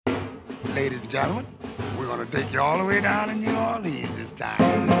Ladies and gentlemen, we're going to take you all the way down to New Orleans this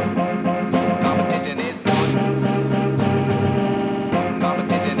time. Competition is on.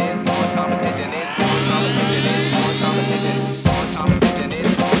 Competition is on. Competition is on. Competition is on. Competition is on. Competition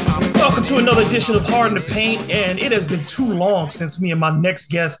is on. Welcome to another edition of Hard in the Paint, and it has been too long since me and my next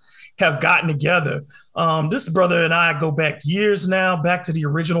guest have gotten together. This brother and I go back years now, back to the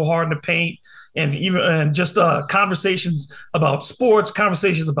original Hard in the Paint, and just conversations about sports,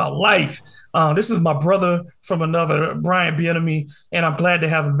 conversations about life. This is my brother from another, Brian Bienemy, and I'm glad to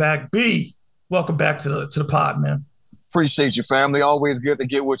have him back. B, welcome back to the pod, man. Appreciate you, family. Always good to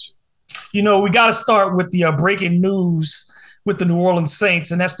get with you. You know, we got to start with the breaking news with the New Orleans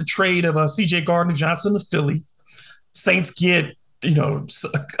Saints, and that's the trade of C.J. Gardner-Johnson to Philly. Saints get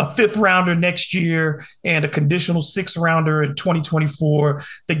a fifth rounder next year and a conditional sixth rounder in 2024.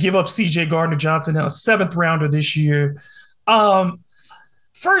 They give up C.J. Gardner-Johnson and a seventh rounder this year. Let's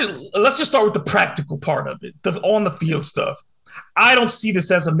just start with the practical part of it, the on the field stuff. I don't see this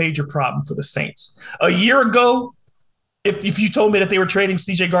as a major problem for the Saints. A year ago, if you told me that they were trading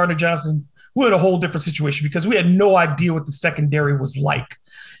C.J. Gardner-Johnson, we're in a whole different situation because we had no idea what the secondary was like.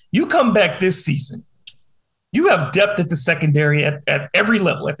 You come back this season, you have depth at the secondary at every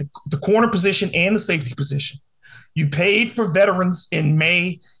level, at the corner position and the safety position. You paid for veterans in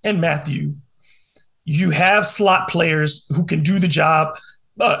May and Matthew. You have slot players who can do the job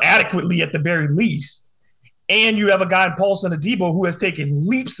adequately at the very least. And you have a guy in Paulson Adebo who has taken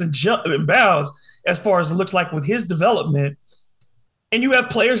leaps and bounds as far as it looks like with his development. And you have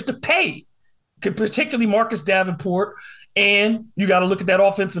players to pay, particularly Marcus Davenport. And you got to look at that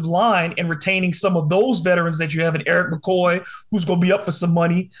offensive line and retaining some of those veterans that you have in Eric McCoy, who's going to be up for some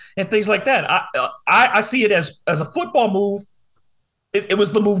money and things like that. I see it as a football move. It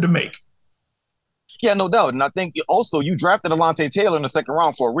was the move to make. Yeah, no doubt. And I think also you drafted Alontae Taylor in the second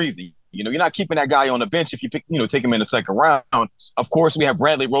round for a reason. You know, you're not keeping that guy on the bench if you take him in the second round. Of course, we have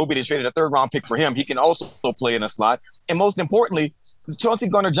Bradley Roby. They traded a third round pick for him. He can also play in a slot. And most importantly, Chauncey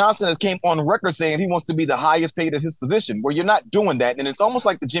Gardner-Johnson has came on record saying he wants to be the highest paid at his position, where you're not doing that. And it's almost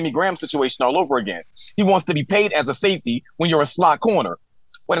like the Jimmy Graham situation all over again. He wants to be paid as a safety when you're a slot corner.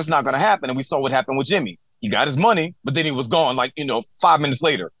 Well, it's not going to happen. And we saw what happened with Jimmy. He got his money, but then he was gone 5 minutes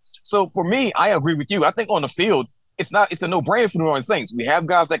later. So for me, I agree with you. I think on the field, it's a no-brainer for the New Orleans Saints. We have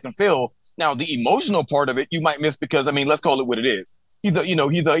guys that can fill. Now, the emotional part of it, you might miss because, let's call it what it is. He's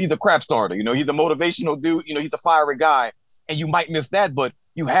a crap starter. He's a motivational dude. He's a fiery guy. And you might miss that, but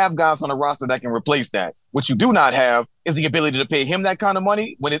you have guys on the roster that can replace that. What you do not have is the ability to pay him that kind of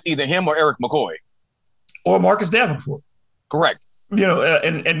money when it's either him or Eric McCoy. Or Marcus Davenport. Correct.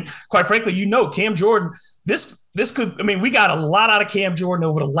 And quite frankly, Cam Jordan, this could, we got a lot out of Cam Jordan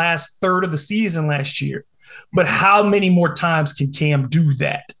over the last third of the season last year. But how many more times can Cam do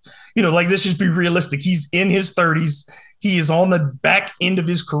that? Let's just be realistic. He's in his 30s. He is on the back end of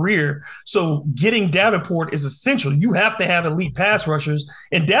his career. So getting Davenport is essential. You have to have elite pass rushers.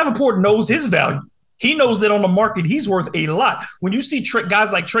 And Davenport knows his value. He knows that on the market, he's worth a lot. When you see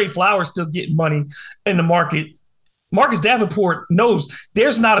guys like Trey Flowers still getting money in the market, Marcus Davenport knows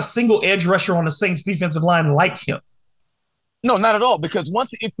there's not a single edge rusher on the Saints defensive line like him. No, not at all. Because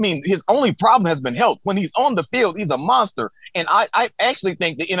his only problem has been health. When he's on the field, he's a monster. And I actually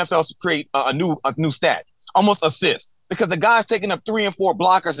think the NFL should create a new stat, almost assist, because the guy's taking up 3 and 4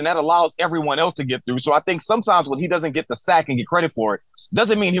 blockers, and that allows everyone else to get through. So I think sometimes when he doesn't get the sack and get credit for it,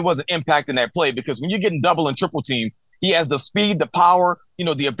 doesn't mean he wasn't impacting that play. Because when you're getting double and triple team, he has the speed, the power,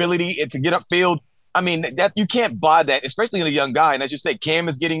 the ability to get upfield. That you can't buy that, especially in a young guy. And as you say, Cam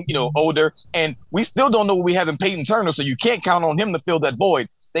is getting, older, and we still don't know what we have in Peyton Turner, so you can't count on him to fill that void.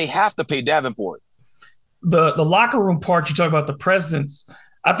 They have to pay Davenport. The locker room part, you talk about the presence.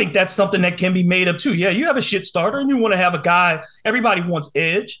 I think that's something that can be made up too. Yeah, you have a shit starter and you want to have a guy, everybody wants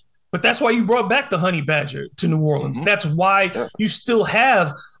edge, but that's why you brought back the Honey Badger to New Orleans. Mm-hmm. That's why you still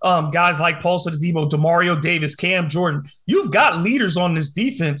have guys like Paulson Adebo, Demario Davis, Cam Jordan. You've got leaders on this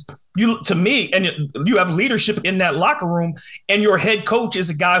defense. You have leadership in that locker room, and your head coach is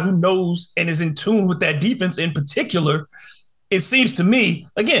a guy who knows and is in tune with that defense in particular. It seems to me,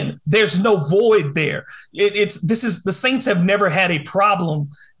 again, there's no void there. The Saints have never had a problem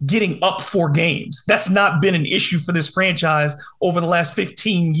getting up for games. That's not been an issue for this franchise over the last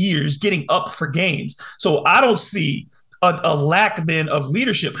 15 years, getting up for games. So I don't see a lack then of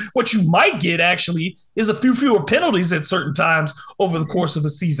leadership. What you might get actually is a few fewer penalties at certain times over the course of a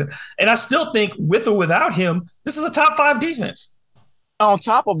season. And I still think with or without him, this is a top 5 defense. On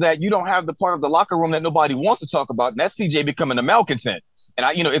top of that, you don't have the part of the locker room that nobody wants to talk about, and that's CJ becoming a malcontent. And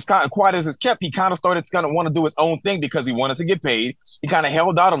it's kind of quiet as it's kept. He kind of started to kind of want to do his own thing because he wanted to get paid. He kind of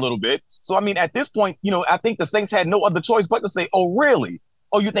held out a little bit. So, I mean, at this point, I think the Saints had no other choice but to say, oh, really?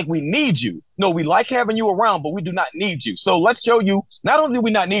 Oh, you think we need you? No, we like having you around, but we do not need you. So let's show you, not only do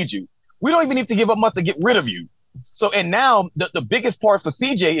we not need you, we don't even need to give up much to get rid of you. So, and now the biggest part for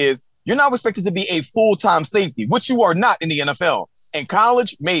CJ is you're now expected to be a full-time safety, which you are not in the NFL. In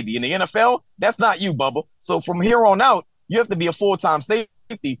college, maybe. In the NFL, that's not you, Bubba. So from here on out, you have to be a full-time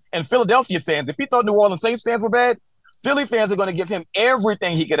safety. And Philadelphia fans, if he thought New Orleans Saints fans were bad, Philly fans are going to give him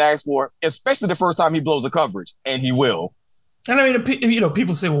everything he could ask for, especially the first time he blows a coverage, and he will. And I mean,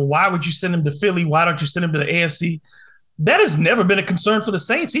 people say, well, why would you send him to Philly? Why don't you send him to the AFC? That has never been a concern for the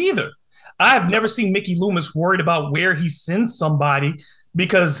Saints either. I have never seen Mickey Loomis worried about where he sends somebody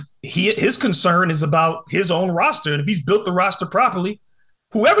because his concern is about his own roster. And if he's built the roster properly,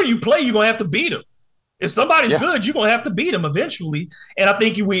 whoever you play, you're going to have to beat him. If somebody's good, you're going to have to beat them eventually. And I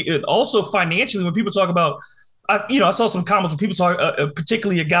think we also financially, when people talk about, I saw some comments when people talk,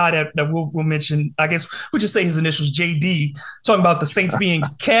 particularly a guy that we'll mention, I guess we'll just say his initials, JD, talking about the Saints being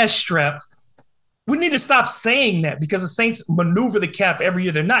cash strapped. We need to stop saying that because the Saints maneuver the cap every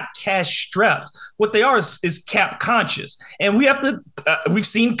year. They're not cash strapped. What they are is cap conscious. And we have to, we've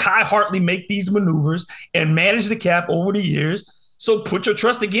seen Kai Hartley make these maneuvers and manage the cap over the years. So put your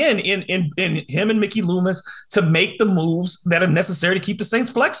trust again in him and Mickey Loomis to make the moves that are necessary to keep the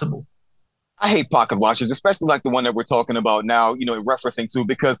Saints flexible. I hate pocket watchers, especially like the one that we're talking about now, referencing to,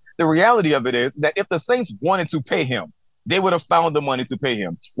 because the reality of it is that if the Saints wanted to pay him, they would have found the money to pay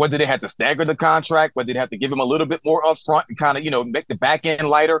him. Whether they had to stagger the contract, whether they had to give him a little bit more upfront and kind of, make the back end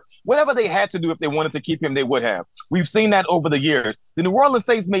lighter, whatever they had to do if they wanted to keep him, they would have. We've seen that over the years. The New Orleans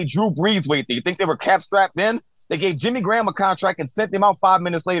Saints made Drew Brees wait. Do you think they were cap strapped then? They gave Jimmy Graham a contract and sent him out 5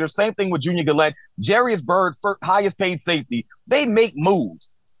 minutes later. Same thing with Junior Gillette, Jarius Byrd, highest paid safety. They make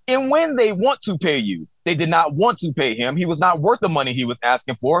moves. And when they want to pay you, they did not want to pay him. He was not worth the money he was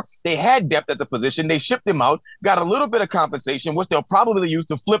asking for. They had depth at the position. They shipped him out, got a little bit of compensation, which they'll probably use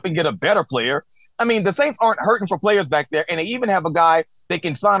to flip and get a better player. I mean, the Saints aren't hurting for players back there, and they even have a guy they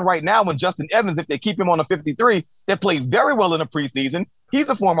can sign right now in Justin Evans if they keep him on a 53 that played very well in the preseason. He's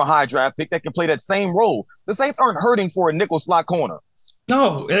a former high draft pick that can play that same role. The Saints aren't hurting for a nickel slot corner.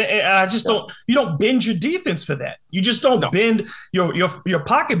 No, I just don't. You don't bend your defense for that. You just don't bend your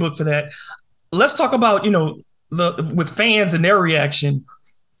pocketbook for that. Let's talk about with fans and their reaction.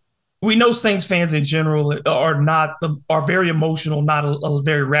 We know Saints fans in general are very emotional, not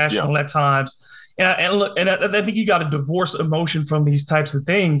very rational at times. And I think you got to divorce emotion from these types of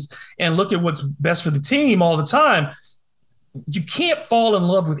things and look at what's best for the team all the time. You can't fall in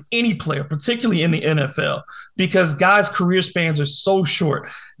love with any player, particularly in the NFL, because guys' career spans are so short.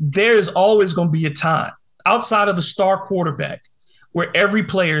 There's always going to be a time outside of the star quarterback where every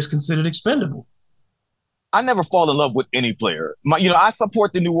player is considered expendable. I never fall in love with any player. I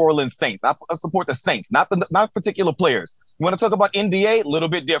support the New Orleans Saints. I support the Saints, not particular players. You want to talk about NBA? A little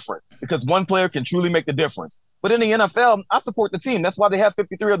bit different because one player can truly make the difference. But in the NFL, I support the team. That's why they have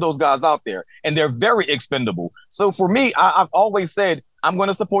 53 of those guys out there, and they're very expendable. So for me, I've always said I'm going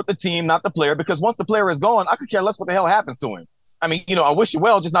to support the team, not the player, because once the player is gone, I could care less what the hell happens to him. I mean, I wish you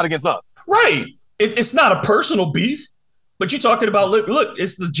well, just not against us. Right. It's not a personal beef, but you're talking about, look,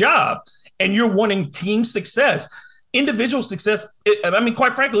 it's the job, and you're wanting team success, individual success.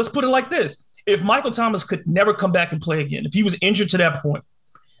 Quite frankly, let's put it like this. If Michael Thomas could never come back and play again, if he was injured to that point,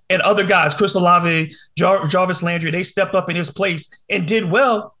 and other guys, Chris Olave, Jarvis Landry, they stepped up in his place and did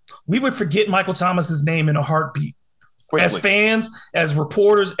well, we would forget Michael Thomas's name in a heartbeat. Quickly. As fans, as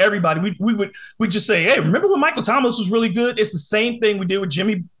reporters, everybody, we'd just say, hey, remember when Michael Thomas was really good? It's the same thing we did with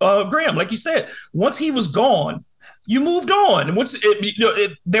Jimmy Graham. Like you said, once he was gone, you moved on. And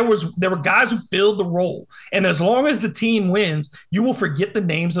there were guys who filled the role. And as long as the team wins, you will forget the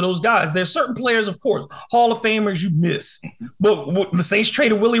names of those guys. There's certain players, of course, Hall of Famers you miss. But the Saints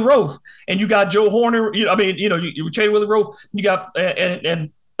traded Willie Roaf, and you got Joe Horner. You traded Willie Roaf. You got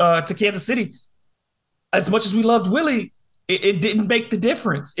to Kansas City. As much as we loved Willie, it didn't make the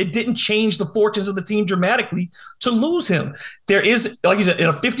difference. It didn't change the fortunes of the team dramatically to lose him. There is, like you said, in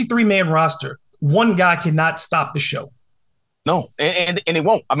a 53-man roster, one guy cannot stop the show. No, and it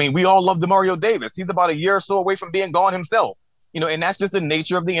won't. I mean, we all love DeMario Davis. He's about a year or so away from being gone himself. And that's just the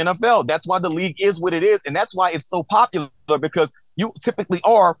nature of the NFL. That's why the league is what it is, and that's why it's so popular, because you typically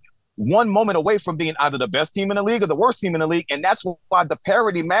are one moment away from being either the best team in the league or the worst team in the league. And that's why the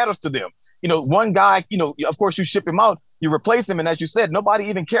parity matters to them. One guy, of course you ship him out, you replace him. And as you said, nobody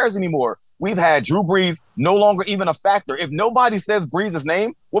even cares anymore. We've had Drew Brees no longer even a factor. If nobody says Brees'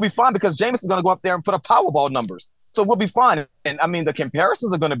 name, we'll be fine because Jameis is going to go up there and put up Powerball numbers. So we'll be fine. And I mean, the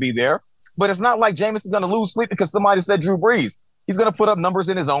comparisons are going to be there, but it's not like Jameis is going to lose sleep because somebody said Drew Brees. He's going to put up numbers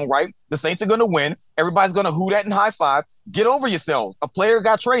in his own right. The Saints are going to win. Everybody's going to hoot at and high five. Get over yourselves. A player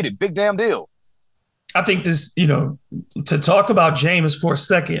got traded. Big damn deal. I think this, to talk about Jameis for a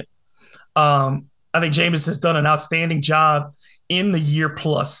second, I think Jameis has done an outstanding job in the year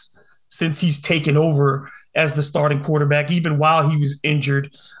plus since he's taken over as the starting quarterback, even while he was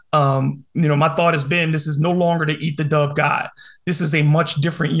injured. My thought has been this is no longer the eat the dub guy. This is a much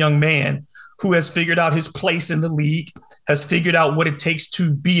different young man who has figured out his place in the league, has figured out what it takes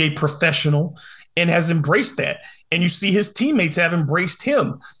to be a professional, and has embraced that. And you see his teammates have embraced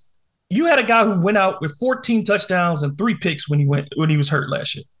him. You had a guy who went out with 14 touchdowns and 3 picks when he was hurt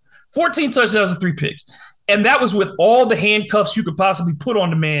last year. 14 touchdowns and 3 picks. And that was with all the handcuffs you could possibly put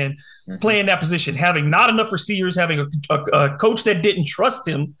on the man playing that position, having not enough receivers, having a coach that didn't trust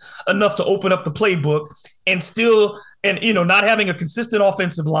him enough to open up the playbook, and not having a consistent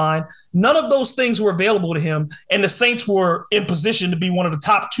offensive line. None of those things were available to him. And the Saints were in position to be one of the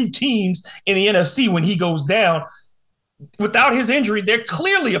top 2 teams in the NFC when he goes down. Without his injury, they're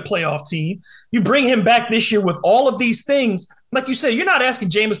clearly a playoff team. You bring him back this year with all of these things. Like you said, you're not asking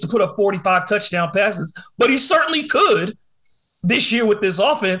Jameis to put up 45 touchdown passes, but he certainly could this year with this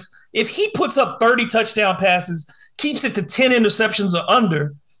offense. If he puts up 30 touchdown passes, keeps it to 10 interceptions or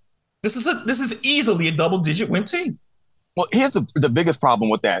under, this is easily a double-digit win team. Well, here's the biggest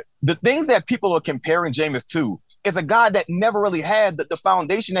problem with that. The things that people are comparing Jameis to is a guy that never really had the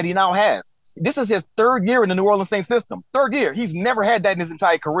foundation that he now has. This is his 3rd year in the New Orleans Saints system. 3rd year. He's never had that in his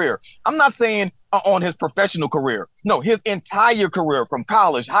entire career. I'm not saying on his professional career. No, his entire career from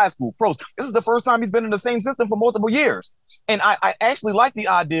college, high school, pros. This is the first time he's been in the same system for multiple years. And I actually like the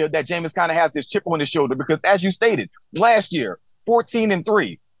idea that Jameis kind of has this chip on his shoulder because, as you stated, last year,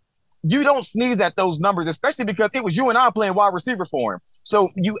 14-3. You don't sneeze at those numbers, especially because it was you and I playing wide receiver for him. So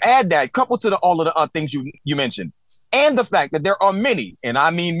you add that, coupled to all of the things you mentioned, and the fact that there are many, and I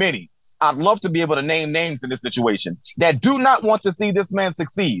mean many, I'd love to be able to name names in this situation that do not want to see this man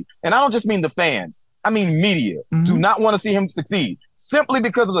succeed. And I don't just mean the fans. I mean media do not want to see him succeed simply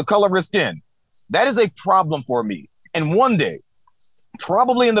because of the color of his skin. That is a problem for me. And one day,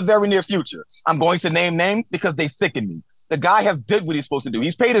 probably in the very near future, I'm going to name names because they sicken me. The guy has did what he's supposed to do.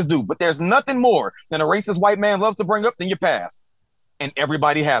 He's paid his due, but there's nothing more than a racist white man loves to bring up than your past. And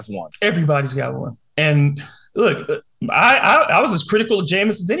everybody has one. Everybody's got one. And look, I was as critical of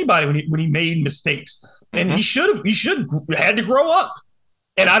Jameis as anybody when he made mistakes, and he should had to grow up.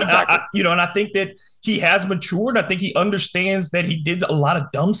 And exactly. I think that he has matured. I think he understands that he did a lot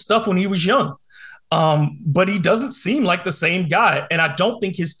of dumb stuff when he was young, but he doesn't seem like the same guy. And I don't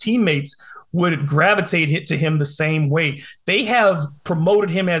think his teammates would gravitate to him the same way. They have promoted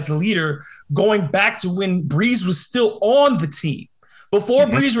him as leader going back to when Brees was still on the team. Before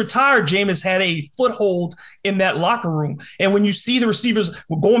Brees retired, Jameis had a foothold in that locker room. And when you see the receivers,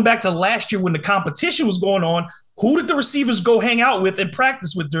 going back to last year when the competition was going on, who did the receivers go hang out with and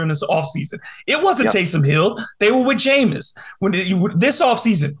practice with during this offseason? It wasn't Taysom Hill. They were with Jameis. This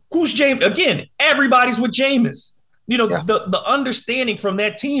offseason, who's Jameis? Again, everybody's with Jameis. The understanding from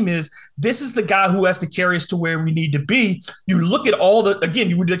that team is this is the guy who has to carry us to where we need to be. You look at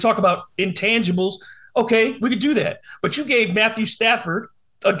they talk about intangibles. Okay, we could do that. But you gave Matthew Stafford,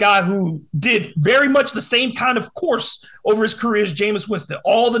 a guy who did very much the same kind of course over his career as Jameis Winston.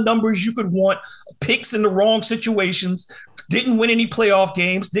 All the numbers you could want, picks in the wrong situations, didn't win any playoff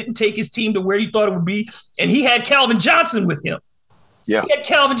games, didn't take his team to where he thought it would be, and he had Calvin Johnson with him. Yeah, he had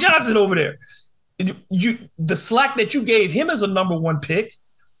Calvin Johnson over there. The slack that you gave him as a number 1 pick,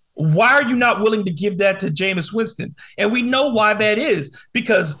 why are you not willing to give that to Jameis Winston? And we know why that is,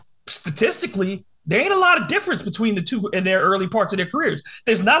 because statistically, there ain't a lot of difference between the two in their early parts of their careers.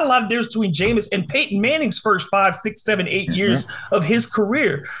 There's not a lot of difference between Jameis and Peyton Manning's first 5, 6, 7, 8 years of his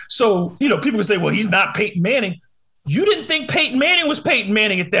career. So, people can say, well, he's not Peyton Manning. You didn't think Peyton Manning was Peyton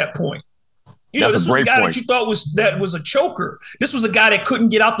Manning at that point. This was a guy that you thought was a choker. This was a guy that couldn't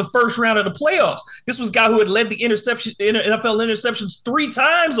get out the first round of the playoffs. This was a guy who had led the NFL interceptions 3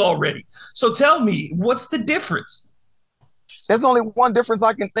 times already. So tell me, what's the difference? There's only one difference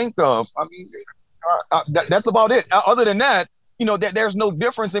I can think of. I mean, that's about it. Other than that, there's no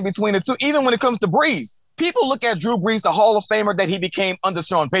difference in between the two. Even when it comes to Brees, people look at Drew Brees, the Hall of Famer that he became under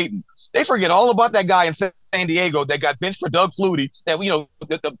Sean Payton. They forget all about that guy in 7 San Diego that got benched for Doug Flutie, that,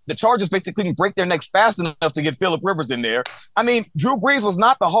 the Chargers basically couldn't break their neck fast enough to get Phillip Rivers in there. I mean, Drew Brees was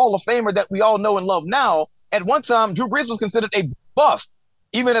not the Hall of Famer that we all know and love now. At one time, Drew Brees was considered a bust,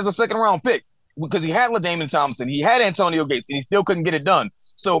 even as a second-round pick, because he had LaDainian Tomlinson, he had Antonio Gates, and he still couldn't get it done.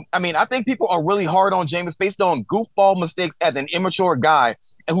 So, I mean, I think people are really hard on Jameis based on goofball mistakes as an immature guy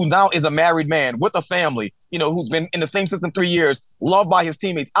and who now is a married man with a family, who's been in the same system 3 years, loved by his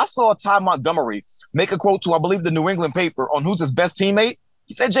teammates. I saw Ty Montgomery make a quote to, I believe, the New England paper on who's his best teammate.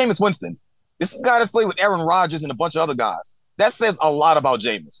 He said Jameis Winston. This is a guy that's played with Aaron Rodgers and a bunch of other guys. That says a lot about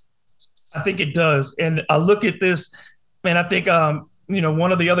Jameis. I think it does. And I look at this, and I think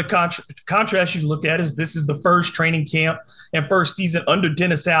one of the other contrasts you look at is this is the first training camp and first season under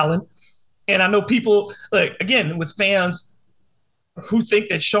Dennis Allen. And I know people, again, with fans who think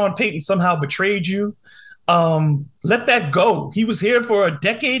that Sean Payton somehow betrayed you, let that go. He was here for a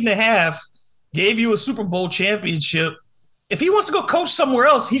decade and a half, gave you a Super Bowl championship. If he wants to go coach somewhere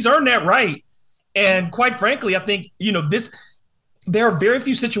else, he's earned that right. And quite frankly, I think, there are very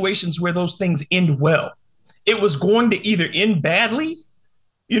few situations where those things end well. It was going to either end badly.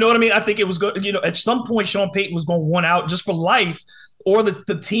 You know what I mean? I think it was going, at some point, Sean Payton was going to want out just for life, or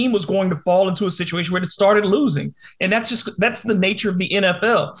the team was going to fall into a situation where it started losing. And that's the nature of the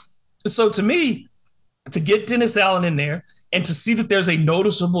NFL. So to me, to get Dennis Allen in there and to see that there's a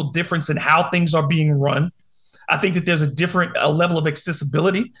noticeable difference in how things are being run, I think that there's a different level of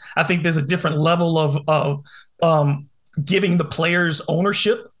accessibility. I think there's a different level of giving the players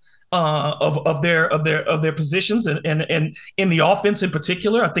ownership of their positions and in the offense in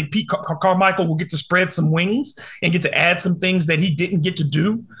particular. I think Pete Carmichael will get to spread some wings and get to add some things that he didn't get to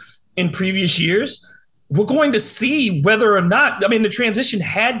do in previous years. We're going to see whether or not, the transition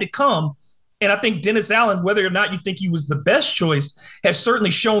had to come. And I think Dennis Allen, whether or not you think he was the best choice, has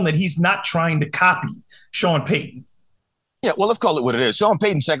certainly shown that he's not trying to copy Sean Payton. Yeah, well, let's call it what it is. Sean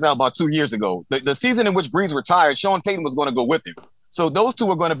Payton checked out about 2 years ago. The season in which Brees retired, Sean Payton was going to go with him. So those two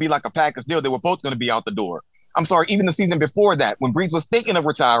were going to be like a package deal. They were both going to be out the door. I'm sorry, even the season before that, when Brees was thinking of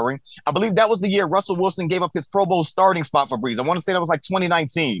retiring, I believe that was the year Russell Wilson gave up his Pro Bowl starting spot for Brees. I want to say that was like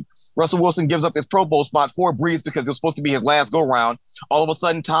 2019. Russell Wilson gives up his Pro Bowl spot for Brees because it was supposed to be his last go-round. All of a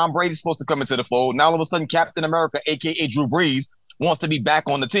sudden, Tom Brady's supposed to come into the fold. Now all of a sudden, Captain America, a.k.a. Drew Brees, wants to be back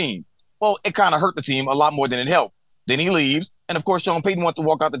on the team. Well, it kind of hurt the team a lot more than it helped. Then he leaves, and of course, Sean Payton wants to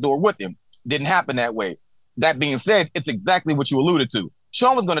walk out the door with him. Didn't happen that way. That being said, it's exactly what you alluded to.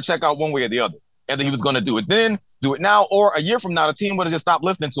 Sean was going to check out one way or the other. Either he was going to do it then, do it now, or a year from now, the team would have just stopped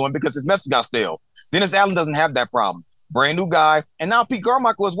listening to him because his message got stale. Dennis Allen doesn't have that problem. Brand new guy, and now Pete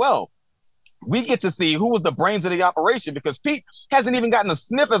Carmichael as well. We get to see who was the brains of the operation because Pete hasn't even gotten a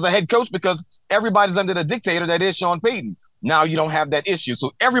sniff as a head coach because everybody's under the dictator that is Sean Payton. Now you don't have that issue.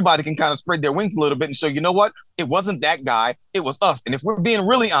 So everybody can kind of spread their wings a little bit and show, you know what? It wasn't that guy. It was us. And if we're being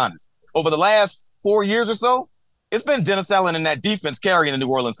really honest, over the last 4 years or so, it's been Dennis Allen and that defense carrying the New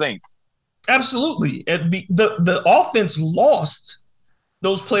Orleans Saints. Absolutely. The offense lost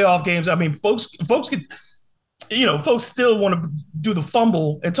those playoff games. Folks get, folks still want to do the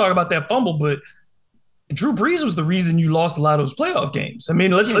fumble and talk about that fumble, but Drew Brees was the reason you lost a lot of those playoff games.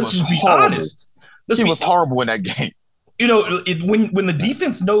 Let's just be honest. He was horrible in that game. When the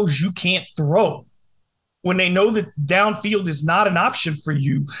defense knows you can't throw, when they know that downfield is not an option for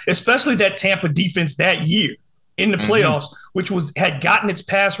you, especially that Tampa defense that year in the playoffs, which had gotten its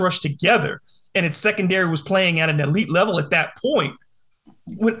pass rush together and its secondary was playing at an elite level at that point.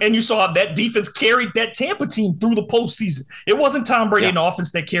 And you saw that defense carried that Tampa team through the postseason. It wasn't Tom Brady and the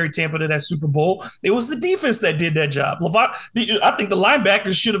offense that carried Tampa to that Super Bowl. It was the defense that did that job. I think the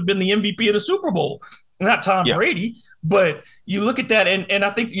linebackers should have been the MVP of the Super Bowl, not Tom Brady. But you look at that, and I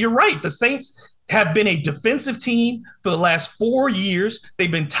think you're right. The Saints have been a defensive team for the last 4 years.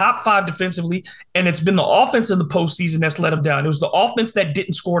 They've been top 5 defensively, and it's been the offense in the postseason that's let them down. It was the offense that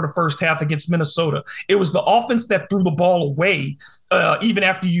didn't score the first half against Minnesota. It was the offense that threw the ball away, even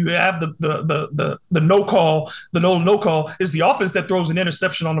after you have the no call. The no call is the offense that throws an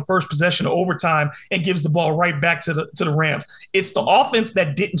interception on the first possession of overtime and gives the ball right back to the Rams. It's the offense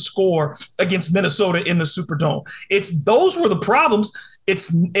that didn't score against Minnesota in the Superdome. Those were the problems.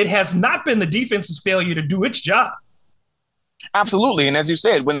 It has not been the defense's failure to do its job. Absolutely. And as you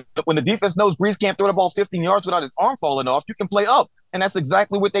said, when the defense knows Brees can't throw the ball 15 yards without his arm falling off, you can play up. And that's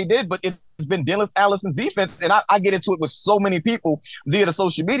exactly what they did. But it's been Dennis Allen's defense. And I get into it with so many people via the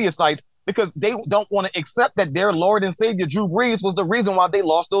social media sites because they don't want to accept that their Lord and Savior, Drew Brees, was the reason why they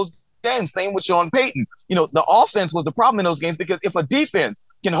lost those games. Same with Sean Payton. The offense was the problem in those games because if a defense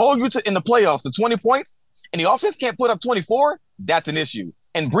can hold you in the playoffs to 20 points and the offense can't put up 24, that's an issue.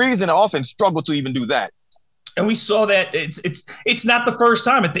 And Brees and the offense struggled to even do that. And we saw that it's not the first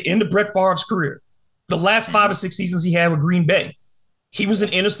time at the end of Brett Favre's career. The last 5 or 6 seasons he had with Green Bay, he was an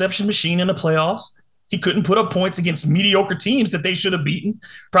interception machine in the playoffs. He couldn't put up points against mediocre teams that they should have beaten.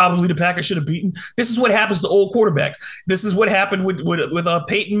 Probably the Packers should have beaten. This is what happens to old quarterbacks. This is what happened with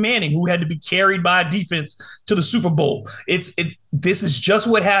Peyton Manning, who had to be carried by a defense to the Super Bowl. This is just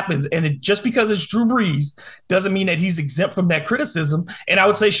what happens. And just because it's Drew Brees doesn't mean that he's exempt from that criticism. And I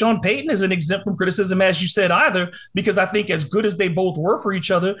would say Sean Payton isn't exempt from criticism, as you said, either, because I think as good as they both were for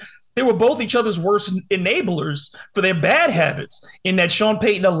each other, they were both each other's worst enablers for their bad habits, in that Sean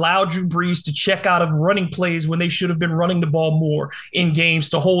Payton allowed Drew Brees to check out of running plays when they should have been running the ball more in games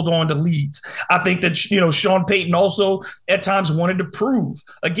to hold on to leads. I think that, Sean Payton also at times wanted to prove.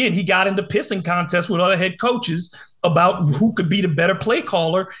 Again, he got into pissing contests with other head coaches about who could be the better play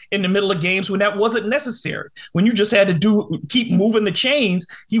caller in the middle of games when that wasn't necessary. When you just had to keep moving the chains,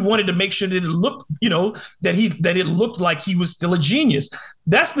 he wanted to make sure that it looked, that it looked like he was still a genius.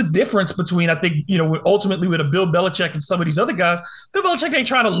 That's the difference between, I think, ultimately with a Bill Belichick and some of these other guys. Bill Belichick ain't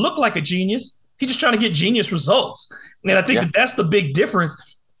trying to look like a genius. He's just trying to get genius results. And I think that's the big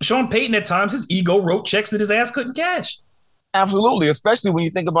difference. Sean Payton, at times, his ego wrote checks that his ass couldn't cash. Absolutely, especially when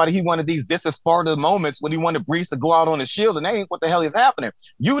you think about it, he wanted these Sparta moments when he wanted Brees to go out on the shield, and that ain't what the hell is happening.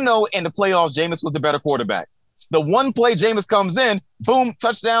 In the playoffs, Jameis was the better quarterback. The one play Jameis comes in, boom,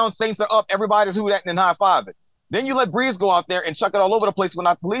 touchdown, Saints are up, everybody's hooting and high-fiving. Then you let Brees go out there and chuck it all over the place when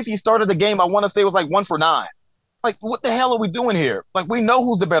I believe he started the game, I want to say it was like 1 for 9. Like, what the hell are we doing here? Like, we know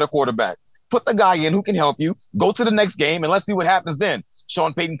who's the better quarterback. Put the guy in who can help you. Go to the next game, and let's see what happens then.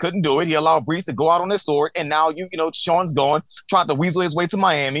 Sean Payton couldn't do it. He allowed Brees to go out on his sword, and now, Sean's gone, trying to weasel his way to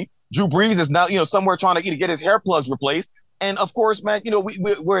Miami. Drew Brees is now, somewhere trying to get his hair plugs replaced. And, of course, man,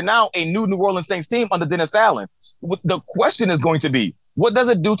 we're now a new New Orleans Saints team under Dennis Allen. The question is going to be, what does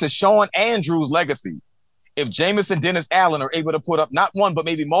it do to Sean and Drew's legacy if Jameis and Dennis Allen are able to put up not one, but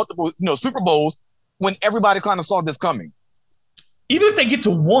maybe multiple, Super Bowls when everybody kind of saw this coming? Even if they get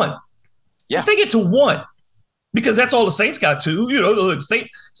to one. Yeah. If they get to one, because that's all the Saints got to. Look,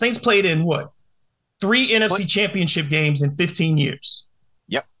 Saints played in what? 3 NFC championship games in 15 years.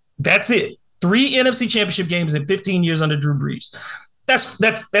 Yep. That's it. 3 NFC championship games in 15 years under Drew Brees.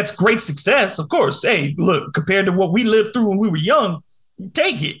 That's great success, of course. Hey, look, compared to what we lived through when we were young,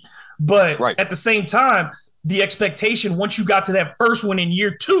 take it. But At the same time, the expectation once you got to that first one in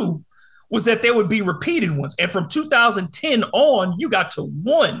year 2 was that there would be repeated ones. And from 2010 on, you got to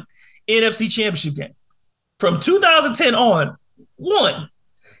 1 NFC championship game. From 2010 on, 1.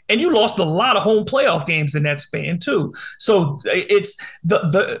 And you lost a lot of home playoff games in that span too. So it's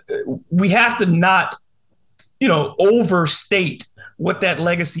we have to not, overstate what that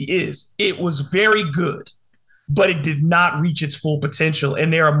legacy is. It was very good, but it did not reach its full potential.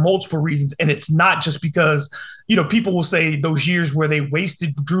 And there are multiple reasons. And it's not just because, people will say those years where they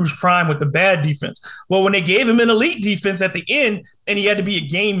wasted Drew's prime with the bad defense. Well, when they gave him an elite defense at the end and he had to be a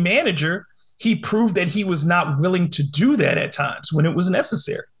game manager, he proved that he was not willing to do that at times when it was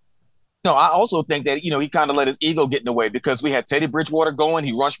necessary. No, I also think that, he kind of let his ego get in the way because we had Teddy Bridgewater going.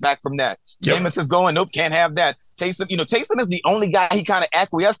 He rushed back from that. Yep. Jameis is going. Nope, can't have that. Taysom is the only guy he kind of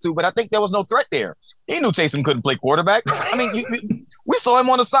acquiesced to, but I think there was no threat there. He knew Taysom couldn't play quarterback. I mean, we saw him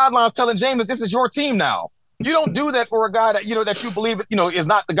on the sidelines telling Jameis, this is your team now. You don't do that for a guy that, that you believe, is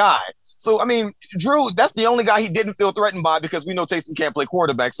not the guy. So, I mean, Drew, that's the only guy he didn't feel threatened by because we know Taysom can't play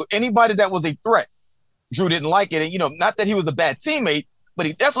quarterback. So anybody that was a threat, Drew didn't like it. And, not that he was a bad teammate, but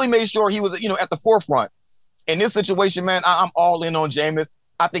he definitely made sure he was, at the forefront. In this situation, man, I'm all in on Jameis.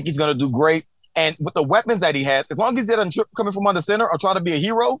 I think he's going to do great. And with the weapons that he has, as long as he doesn't trip coming from under center or try to be a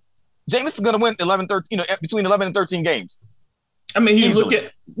hero, Jameis is going to win 13, between 11 and 13 games. I mean,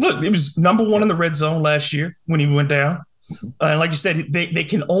 it was number 1 in the red zone last year when he went down. And like you said, they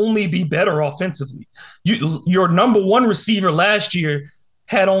can only be better offensively. Your number 1 receiver last year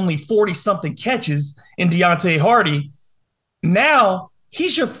had only 40-something catches in Deontay Hardy. Now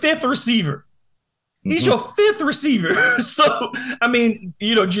he's your 5th receiver. He's your 5th receiver. So, I mean,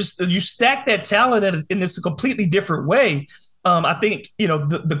 just you stack that talent in this completely different way. I think,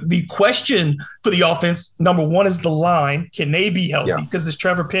 the question for the offense, number 1 is the line. Can they be healthy? Because it's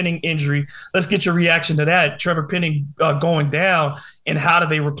Trevor Penning injury. Let's get your reaction to that. Trevor Penning going down, and how do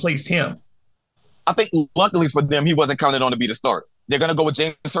they replace him? I think luckily for them, he wasn't counted on to be the starter. They're going to go with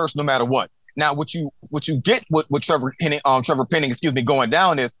James Hurst no matter what. Now, what you get with Trevor Penning, going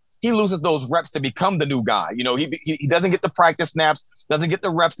down is he loses those reps to become the new guy. He doesn't get the practice snaps, doesn't get the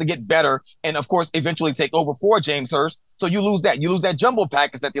reps to get better, and of course, eventually take over for James Hurst. So you lose that. You lose that jumbo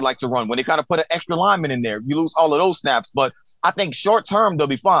package that they like to run when they kind of put an extra lineman in there. You lose all of those snaps, but I think short term they'll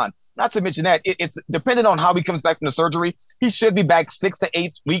be fine. Not to mention that it's depending on how he comes back from the surgery. He should be back 6 to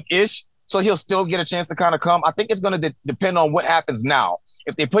 8 week ish. So he'll still get a chance to kind of come. I think it's going to depend on what happens now.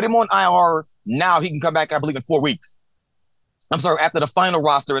 If they put him on IR now, he can come back, I believe, in 4 weeks. I'm sorry, after the final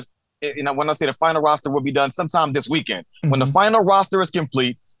roster is, when I say the final roster will be done sometime this weekend. When the final roster is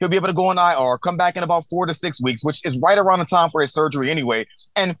complete, he'll be able to go on IR, come back in about 4 to 6 weeks, which is right around the time for his surgery anyway.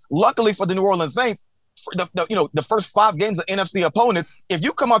 And luckily for the New Orleans Saints, for the first 5 games of NFC opponents, if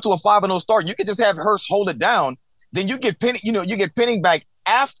you come out to a 5-0 start, you can just have Hurst hold it down. Then you get Penning back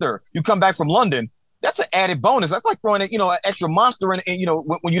after you come back from London. That's an added bonus. That's like throwing an extra monster in,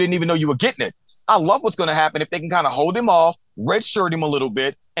 when you didn't even know you were getting it. I love what's going to happen if they can kind of hold him off, redshirt him a little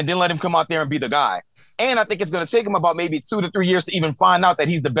bit, and then let him come out there and be the guy. And I think it's going to take him about maybe 2 to 3 years to even find out that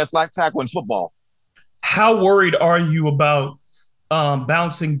he's the best left tackle in football. How worried are you about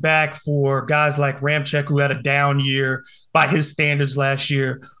bouncing back for guys like Ramczyk, who had a down year by his standards last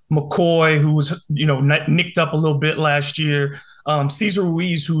year, McCoy, who was, nicked up a little bit last year, Cesar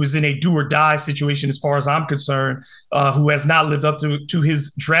Ruiz, who is in a do or die situation as far as I'm concerned, who has not lived up to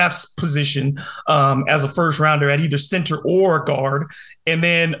his draft position as a first rounder at either center or guard. And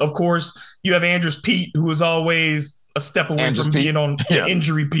then, of course, you have Andrus Peat, who is always a step away from being on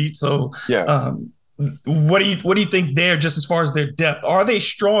injury Pete. So what do you think there, just as far as their depth? Are they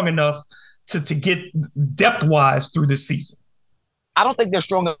strong enough to get depth-wise through this season? I don't think they're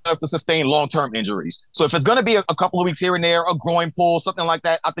strong enough to sustain long-term injuries. So if it's going to be a couple of weeks here and there, a groin pull, something like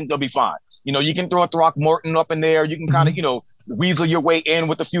that, I think they'll be fine. You can throw a Throckmorton up in there. You can kind of, weasel your way in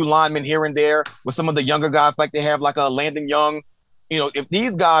with a few linemen here and there with some of the younger guys like they have, like a Landon Young. If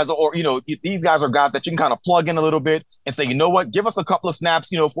these guys are, if these guys are guys that you can kind of plug in a little bit and say, you know what, give us a couple of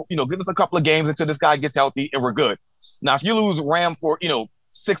snaps, give us a couple of games until this guy gets healthy and we're good. Now, if you lose Ram for,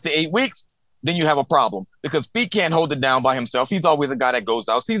 6 to 8 weeks, then you have a problem because Pete can't hold it down by himself. He's always a guy that goes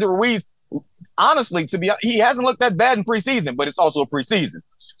out. Cesar Ruiz, honestly, he hasn't looked that bad in preseason, but it's also a preseason.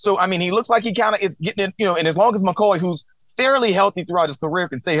 So, I mean, he looks like he kind of is getting in, and as long as McCoy, who's fairly healthy throughout his career,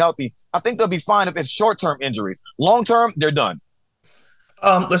 can stay healthy, I think they'll be fine if it's short-term injuries. Long-term, they're done.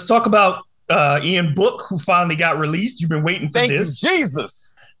 Let's talk about Ian Book, who finally got released. You've been waiting for this. Thank you,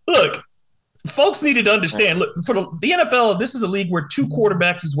 Jesus. Look, folks needed to understand, look, for the NFL, this is a league where 2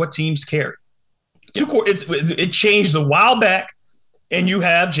 quarterbacks is what teams carry. It changed a while back, and you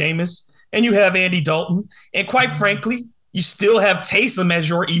have Jameis and you have Andy Dalton. And quite frankly, you still have Taysom as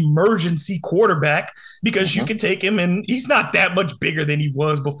your emergency quarterback because you can take him, and he's not that much bigger than he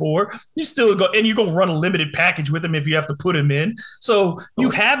was before. You still go, and you're going to run a limited package with him if you have to put him in. So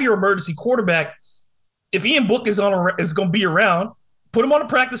you have your emergency quarterback. If Ian Book is going to be around, put him on a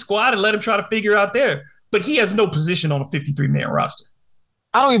practice squad and let him try to figure out there. But he has no position on a 53-man roster.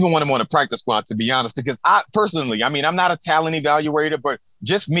 I don't even want him on a practice squad, to be honest, because I'm not a talent evaluator, but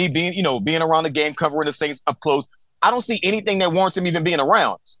just me being around the game, covering the Saints up close, I don't see anything that warrants him even being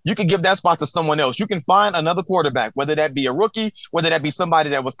around. You can give that spot to someone else. You can find another quarterback, whether that be a rookie, whether that be somebody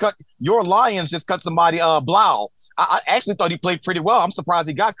that was cut. Your Lions just cut somebody, Blau. I actually thought he played pretty well. I'm surprised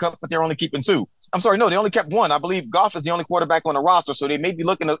he got cut, but they're only keeping 2. I'm sorry, no, they only kept 1. I believe Goff is the only quarterback on the roster, so they may be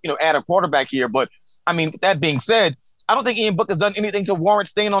looking to, add a quarterback here. But, I mean, that being said, I don't think Ian Book has done anything to warrant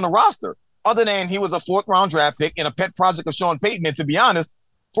staying on the roster, other than he was a 4th-round draft pick and a pet project of Sean Payton. And to be honest,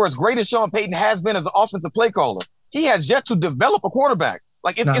 for as great as Sean Payton has been as an offensive play caller, he has yet to develop a quarterback.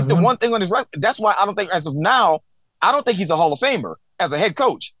 Like, it's the one thing on his record. That's why I don't think, as of now, I don't think he's a Hall of Famer as a head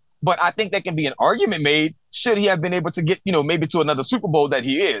coach. But I think there can be an argument made should he have been able to get, maybe to another Super Bowl that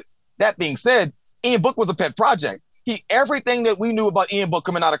he is. That being said, Ian Book was a pet project. Everything that we knew about Ian Book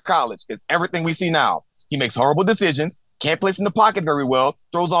coming out of college is everything we see now. He makes horrible decisions, can't play from the pocket very well,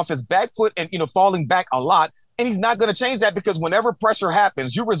 throws off his back foot and, falling back a lot. And he's not going to change that because whenever pressure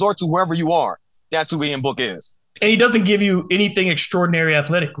happens, you resort to whoever you are. That's who Ian Book is. And he doesn't give you anything extraordinary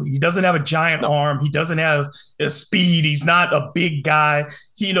athletically. He doesn't have a giant arm. He doesn't have a speed. He's not a big guy.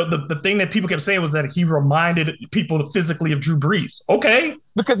 The thing that people kept saying was that he reminded people physically of Drew Brees. Okay.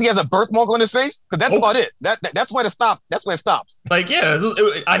 Because he has a birthmark on his face? Because that's about it. That's where it stops. That's where it stops.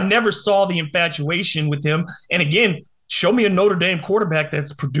 I never saw the infatuation with him. And again, show me a Notre Dame quarterback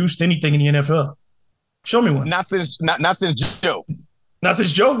that's produced anything in the NFL. Show me one. Not since Joe. Not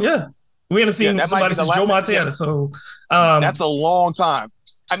since Joe, yeah. We haven't seen somebody since Joe Montana, so that's a long time.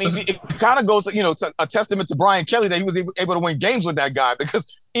 I mean, it kind of goes, to a testament to Brian Kelly that he was able to win games with that guy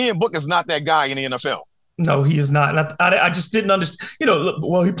because Ian Book is not that guy in the NFL. No, he is not. And I just didn't understand.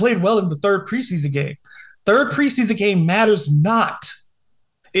 He played well in the 3rd preseason game. 3rd preseason game matters not.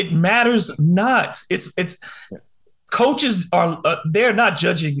 It matters not. It's coaches are they're not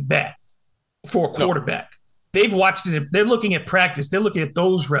judging that for a quarterback. they've watched it. They're looking at practice. They're looking at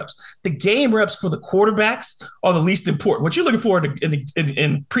those reps. The game reps for the quarterbacks are the least important. What you're looking for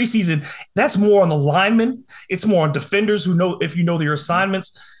in preseason, that's more on the linemen. It's more on defenders who know if you know their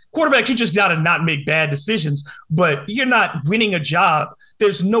assignments. Quarterbacks, you just got to not make bad decisions, but you're not winning a job.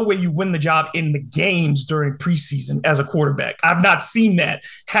 There's no way you win the job in the games during preseason as a quarterback. I've not seen that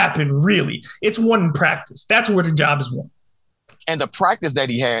happen, really. It's won in practice. That's where the job is won. And the practice that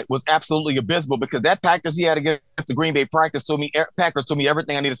he had was absolutely abysmal because that practice he had against the Green Bay Packers told me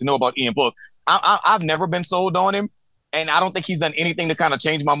everything I needed to know about Ian Book. I've never been sold on him, and I don't think he's done anything to kind of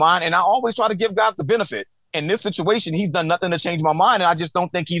change my mind. And I always try to give guys the benefit. In this situation, he's done nothing to change my mind, and I just don't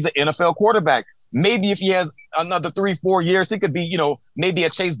think he's an NFL quarterback. Maybe if he has another 3-4 years, he could be, maybe a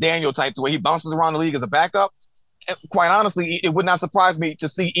Chase Daniel type to where he bounces around the league as a backup. And quite honestly, it would not surprise me to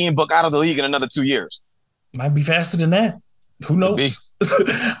see Ian Book out of the league in another 2 years. Might be faster than that. Who knows?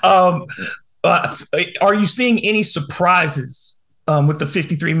 Are you seeing any surprises with the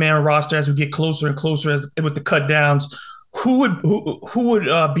 53-man roster as we get closer and closer with the cut downs? Who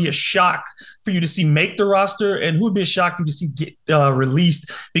would be a shock for you to see make the roster, and who would be a shock for you to see get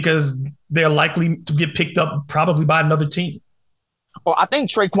released because they're likely to get picked up probably by another team? Well, I think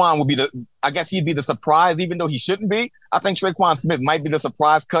Traquan would be he'd be the surprise, even though he shouldn't be. I think Traquan Smith might be the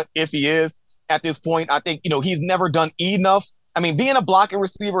surprise cut if he is. At this point, I think, he's never done enough. I mean, being a blocking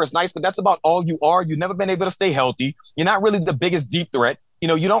receiver is nice, but that's about all you are. You've never been able to stay healthy. You're not really the biggest deep threat.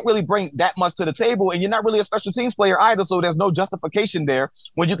 You don't really bring that much to the table, and you're not really a special teams player either, so there's no justification there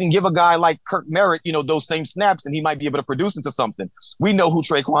when you can give a guy like Kirk Merritt, those same snaps, and he might be able to produce into something. We know who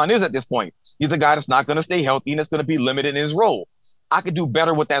Traquan is at this point. He's a guy that's not going to stay healthy, and it's going to be limited in his role. I could do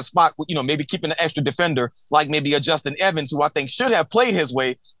better with that spot, maybe keeping an extra defender like maybe a Justin Evans, who I think should have played his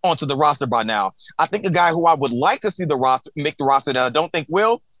way onto the roster by now. I think a guy who I would like to see make the roster that I don't think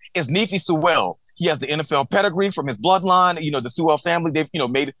will is Nefi Sewell. He has the NFL pedigree from his bloodline. The Sewell family, they've,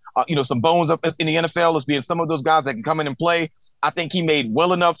 made, some bones up in the NFL as being some of those guys that can come in and play. I think he made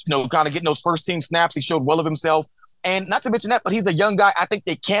well enough, kind of getting those first team snaps. He showed well of himself. And not to mention that, but he's a young guy I think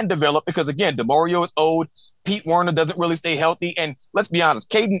they can develop because, again, DeMario is old. Pete Werner doesn't really stay healthy. And let's be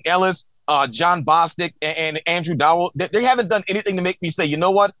honest, Caden Ellis, John Bostic, and Andrew Dowell, they haven't done anything to make me say, you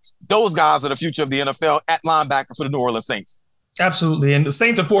know what? Those guys are the future of the NFL at linebacker for the New Orleans Saints. Absolutely. And the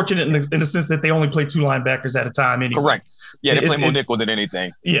Saints are fortunate in the sense that they only play two linebackers at a time anyway. Correct. Yeah, they play more nickel than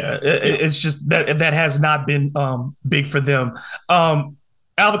anything. Yeah, it's just that has not been big for them. Alvin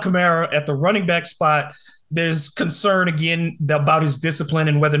Kamara at the running back spot, there's concern again about his discipline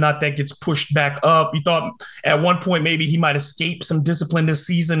and whether or not that gets pushed back up. You thought at one point maybe he might escape some discipline this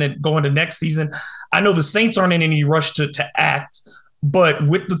season and go into next season. I know the Saints aren't in any rush to act, but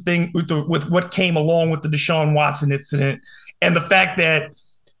with with what came along with the Deshaun Watson incident and the fact that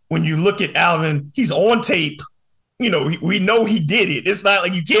when you look at Alvin, he's on tape. We know he did it. It's not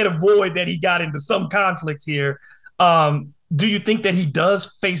like you can't avoid that he got into some conflict here. Do you think that he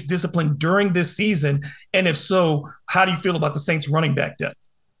does face discipline during this season? And if so, how do you feel about the Saints running back depth?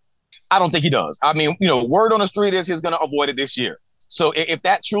 I don't think he does. I mean, word on the street is he's going to avoid it this year. So if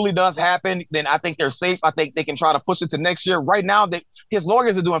that truly does happen, then I think they're safe. I think they can try to push it to next year. Right now, his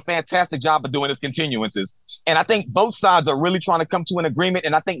lawyers are doing a fantastic job of doing his continuances. And I think both sides are really trying to come to an agreement.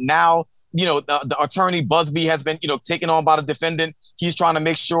 And I think now, the attorney Busby has been, taken on by the defendant. He's trying to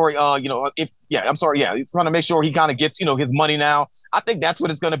make sure, he's trying to make sure he kind of gets, his money now. I think that's what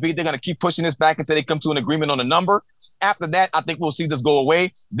it's going to be. They're going to keep pushing this back until they come to an agreement on a number. After that, I think we'll see this go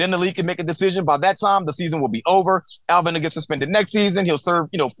away. Then the league can make a decision. By that time, the season will be over. Alvin will get suspended next season. He'll serve,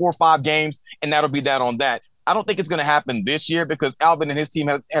 4 or 5 games, and that'll be that on that. I don't think it's going to happen this year because Alvin and his team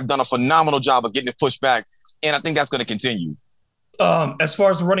have done a phenomenal job of getting it pushed back, and I think that's going to continue. As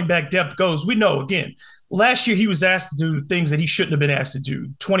far as the running back depth goes, we know, again, last year he was asked to do things that he shouldn't have been asked to do.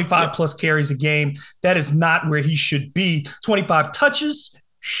 25 plus carries a game. That is not where he should be. 25 touches,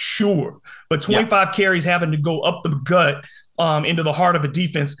 sure. But 25 carries having to go up the gut into the heart of a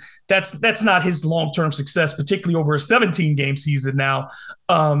defense, that's not his long-term success, particularly over a 17-game season now.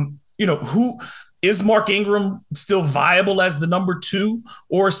 Who is Mark Ingram still viable as the number 2,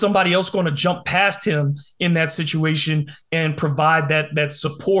 or is somebody else going to jump past him in that situation and provide that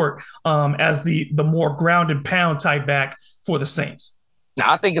support as the more ground and pound type back for the Saints?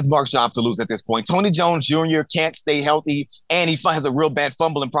 Now, I think it's Mark's job to lose at this point. Tony Jones Jr. can't stay healthy, and he has a real bad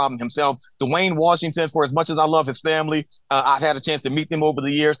fumbling problem himself. Dwayne Washington, for as much as I love his family, I've had a chance to meet them over the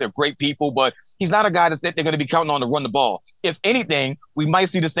years. They're great people, but he's not a guy that they're going to be counting on to run the ball. If anything, we might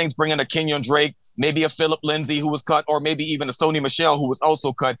see the Saints bring in a Kenyon Drake, maybe a Philip Lindsay who was cut, or maybe even a Sony Michel who was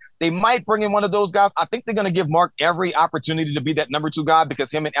also cut. They might bring in one of those guys. I think they're going to give Mark every opportunity to be that number 2 guy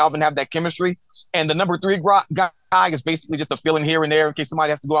because him and Alvin have that chemistry. And the number 3 guy is basically just a fill-in here and there in case somebody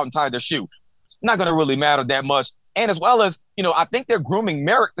has to go out and tie their shoe. Not going to really matter that much. And as well as, I think they're grooming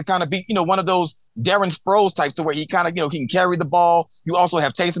Merrick to kind of be, one of those Darren Sproles types to where he kind of, he can carry the ball. You also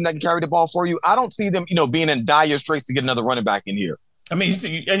have Taysom that can carry the ball for you. I don't see them, being in dire straits to get another running back in here. I mean,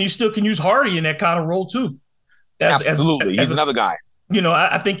 and you still can use Hardy in that kind of role too. Absolutely. He's another guy.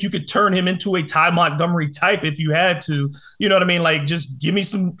 I think you could turn him into a Ty Montgomery type if you had to. You know what I mean? Like, just give me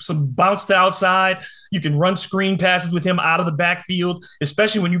some bounce to outside. You can run screen passes with him out of the backfield,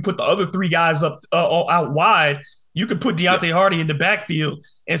 especially when you put the other 3 guys up out wide. You could put Deontay Hardy in the backfield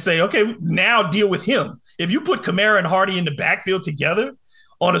and say, okay, now deal with him. If you put Kamara and Hardy in the backfield together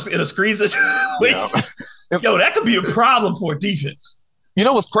in a screen situation, that could be a problem for a defense. You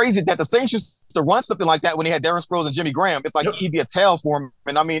know what's crazy? That the Saints used to run something like that when they had Darren Sproles and Jimmy Graham. It's like he'd be a tail for him.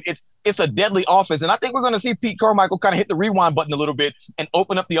 And I mean, it's a deadly offense. And I think we're going to see Pete Carmichael kind of hit the rewind button a little bit and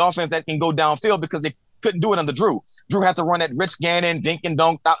open up the offense that can go downfield because they couldn't do it under Drew. Drew had to run that Rich Gannon, dink and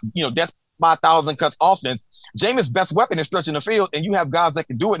dunk, death by 1,000 cuts offense. Jameis' best weapon is stretching the field, and you have guys that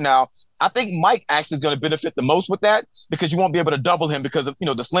can do it now. I think Mike actually is going to benefit the most with that because you won't be able to double him because of,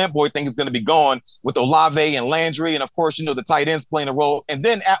 the slant boy thing is going to be gone with Olave and Landry, and of course, the tight ends playing a role. And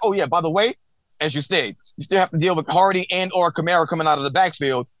then, by the way, as you said, you still have to deal with Hardy and or Kamara coming out of the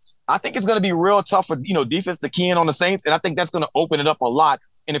backfield. I think it's going to be real tough for, defense to key in on the Saints, and I think that's going to open it up a lot.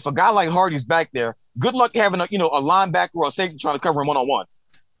 And if a guy like Hardy's back there, good luck having a linebacker or a safety trying to cover him one-on-one.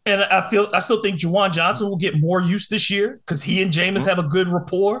 And I still think Juwan Johnson will get more use this year because he and Jameis have a good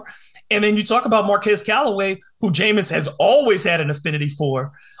rapport. And then you talk about Marquez Callaway, who Jameis has always had an affinity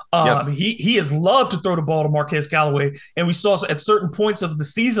for. Yes. He has loved to throw the ball to Marquez Callaway. And we saw at certain points of the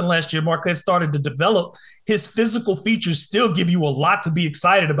season last year, Marquez started to develop. His physical features still give you a lot to be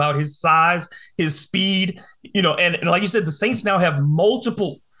excited about. His size, his speed, and like you said, the Saints now have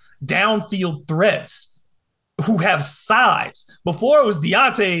multiple downfield threats who have size. Before it was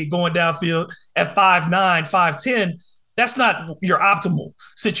Deontay going downfield at 5'9", 5'10". That's not your optimal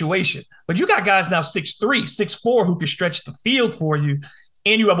situation. But you got guys now 6'3", 6'4", who can stretch the field for you.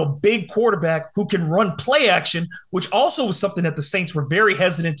 And you have a big quarterback who can run play action, which also was something that the Saints were very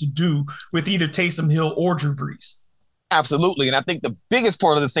hesitant to do with either Taysom Hill or Drew Brees. Absolutely. And I think the biggest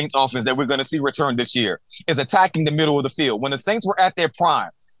part of the Saints offense that we're going to see return this year is attacking the middle of the field. When the Saints were at their prime,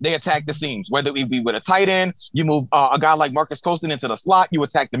 they attack the seams, whether it be with a tight end, you move a guy like Marcus Colston into the slot, you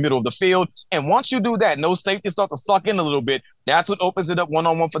attack the middle of the field. And once you do that, and those safeties start to suck in a little bit, that's what opens it up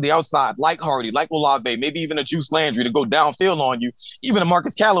one-on-one for the outside, like Hardy, like Olave, maybe even a Juice Landry to go downfield on you, even a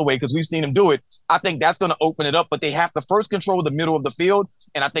Marcus Callaway, because we've seen him do it. I think that's going to open it up, but they have to first control the middle of the field.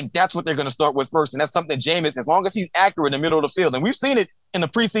 And I think that's what they're going to start with first. And that's something that Jameis, as long as he's accurate in the middle of the field, and we've seen it in the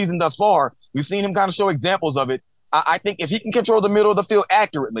preseason thus far, we've seen him kind of show examples of it. I think if he can control the middle of the field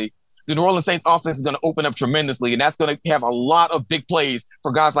accurately, the New Orleans Saints offense is going to open up tremendously, and that's going to have a lot of big plays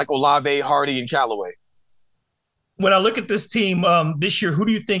for guys like Olave, Hardy, and Callaway. When I look at this team this year, who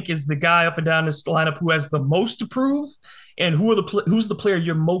do you think is the guy up and down this lineup who has the most to prove, and who's the player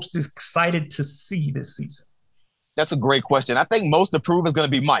you're most excited to see this season? That's a great question. I think most to prove is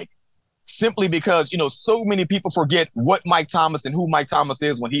going to be Mike, simply because, so many people forget what Mike Thomas and who Mike Thomas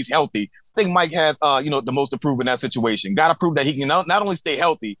is when he's healthy. I think Mike has, the most to prove in that situation. Got to prove that he can not only stay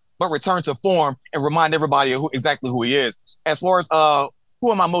healthy, but return to form and remind everybody of exactly who he is. As far as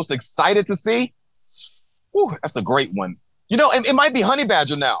who am I most excited to see? That's a great one. It might be Honey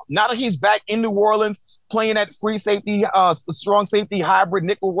Badger now. Now that he's back in New Orleans, playing that free safety, strong safety, hybrid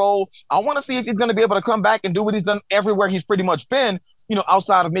nickel role, I want to see if he's going to be able to come back and do what he's done everywhere he's pretty much been,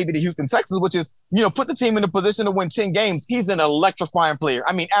 outside of maybe the Houston Texans, which is, put the team in a position to win 10 games. He's an electrifying player.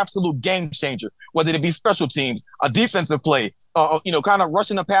 I mean, absolute game changer, whether it be special teams, a defensive play, kind of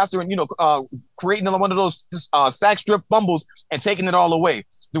rushing the passer and, creating one of those sack strip fumbles and taking it all away.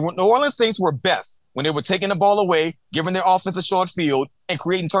 The New Orleans Saints were best when they were taking the ball away, giving their offense a short field, and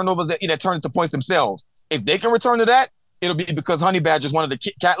creating turnovers that turn into points themselves. If they can return to that, it'll be because Honey Badger is one of the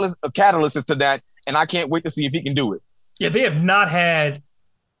catalysts to that, and I can't wait to see if he can do it. Yeah, they have not had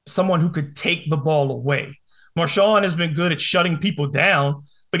someone who could take the ball away. Marshawn has been good at shutting people down,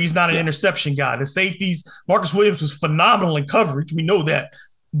 but he's not an interception guy. The safeties, Marcus Williams was phenomenal in coverage. We know that,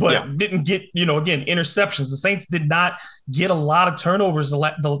 but didn't get, again, interceptions. The Saints did not get a lot of turnovers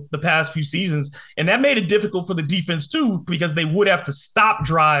the past few seasons, and that made it difficult for the defense too, because they would have to stop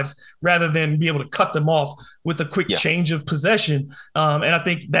drives rather than be able to cut them off with a quick change of possession. And I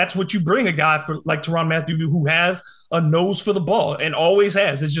think that's what you bring a guy for like Tyrann Mathieu, who has a nose for the ball and always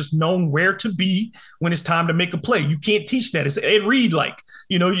has. It's just known where to be when it's time to make a play. You can't teach that. It's Ed Reed like.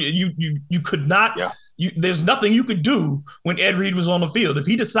 You could not. Yeah. There's nothing you could do when Ed Reed was on the field. If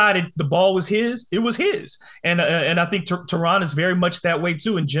he decided the ball was his, it was his. And I think Teron is very much that way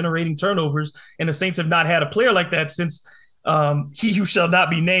too in generating turnovers. And the Saints have not had a player like that since he who shall not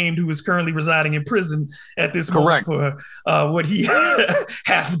be named, who is currently residing in prison at this moment for what he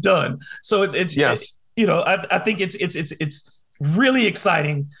hath done. So it's yes. I think it's really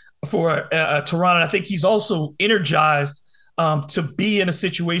exciting for Teron. And I think he's also energized to be in a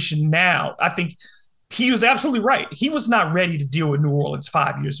situation now. I think he was absolutely right. He was not ready to deal with New Orleans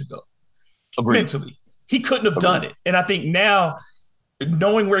 5 years ago. Agreed. Mentally. He couldn't have done it. And I think now,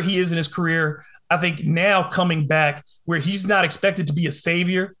 knowing where he is in his career, I think now coming back where he's not expected to be a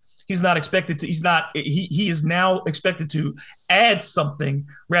savior, he is now expected to add something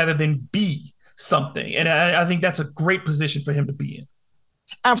rather than be something. And I think that's a great position for him to be in.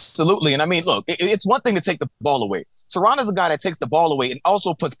 Absolutely. And I mean, look, it's one thing to take the ball away. Teron is a guy that takes the ball away and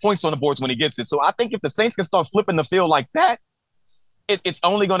also puts points on the boards when he gets it. So I think if the Saints can start flipping the field like that, it's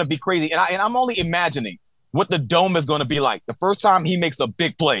only going to be crazy. And I'm only imagining what the dome is going to be like the first time he makes a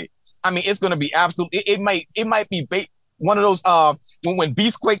big play. I mean, it's going to be absolutely. It might be one of those when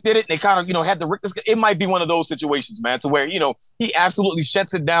Beastquake did it. They kind of had the Richter. It might be one of those situations, man, to where he absolutely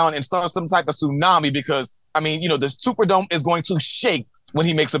shuts it down and starts some type of tsunami because I mean, the Superdome is going to shake when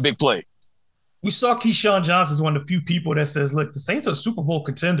he makes a big play. We saw Keyshawn Johnson as one of the few people that says, look, the Saints are a Super Bowl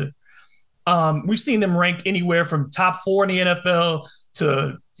contender. We've seen them ranked anywhere from top 4 in the NFL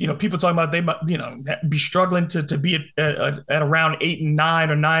to, people talking about they might, be struggling to be at around 8-9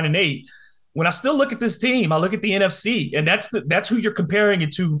 or 9-8. When I still look at this team, I look at the NFC, and that's who you're comparing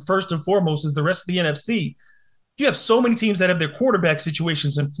it to first and foremost is the rest of the NFC. You have so many teams that have their quarterback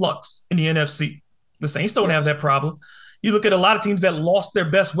situations in flux in the NFC. The Saints don't have that problem. You look at a lot of teams that lost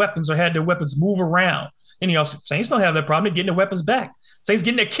their best weapons or had their weapons move around. And Saints don't have that problem. They're getting their weapons back. Saints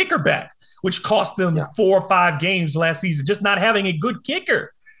getting their kicker back, which cost them 4 or 5 games last season, just not having a good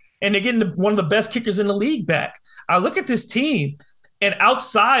kicker. And they're getting one of the best kickers in the league back. I look at this team, and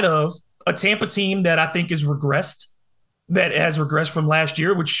outside of a Tampa team that I think is regressed, that has regressed from last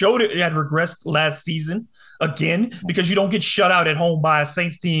year, which showed it had regressed last season again, because you don't get shut out at home by a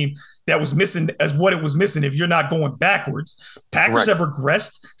Saints team that was missing as what it was missing if you're not going backwards. Packers have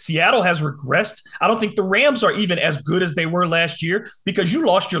regressed. Seattle has regressed. I don't think the Rams are even as good as they were last year because you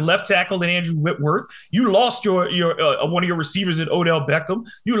lost your left tackle in Andrew Whitworth. You lost your one of your receivers in Odell Beckham.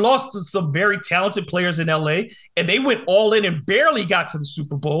 You lost some very talented players in LA, and they went all in and barely got to the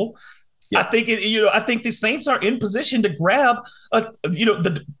Super Bowl. Yeah. I think the Saints are in position to grab,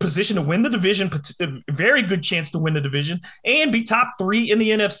 the position to win the division, a very good chance to win the division, and be top 3 in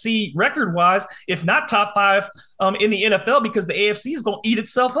the NFC record-wise, if not top 5 in the NFL, because the AFC is going to eat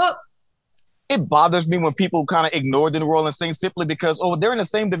itself up. It bothers me when people kind of ignore the New Orleans Saints simply because, they're in the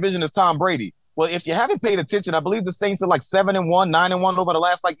same division as Tom Brady. Well, if you haven't paid attention, I believe the Saints are like 7-1, 9-1 over the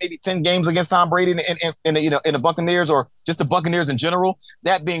last maybe 10 games against Tom Brady in the Buccaneers or just the Buccaneers in general.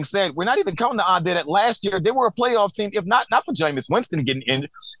 That being said, we're not even counting the idea that last year they were a playoff team, if not for Jameis Winston getting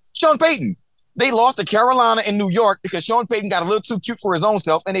injured. Sean Payton, they lost to Carolina and New York because Sean Payton got a little too cute for his own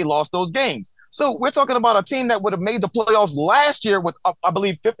self, and they lost those games. So we're talking about a team that would have made the playoffs last year with, I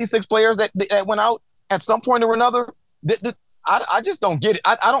believe, 56 players that went out at some point or another. I just don't get it.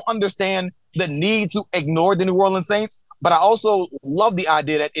 I don't understand the need to ignore the New Orleans Saints, but I also love the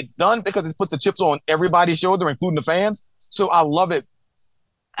idea that it's done because it puts the chips on everybody's shoulder, including the fans. So I love it.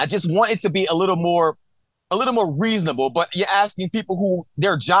 I just want it to be a little more reasonable, but you're asking people who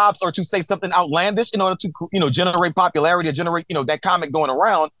their jobs are to say something outlandish in order to, generate popularity or generate, that comment going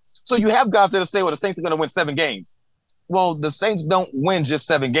around. So you have guys that say, well, the Saints are going to win 7 games. Well, the Saints don't win just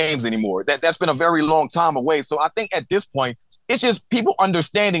 7 games anymore. That's been a very long time away. So I think at this point, it's just people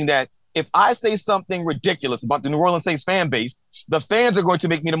understanding that if I say something ridiculous about the New Orleans Saints fan base, the fans are going to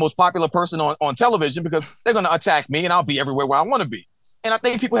make me the most popular person on television because they're going to attack me and I'll be everywhere where I want to be. And I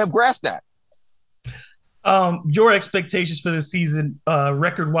think people have grasped that. Your expectations for the season,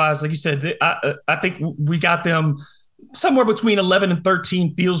 record-wise, like you said, I think we got them somewhere between 11 and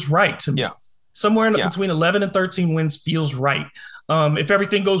 13 feels right to me. Yeah. Somewhere between 11 and 13 wins feels right. If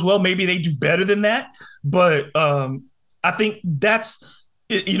everything goes well, maybe they do better than that. But I think that's –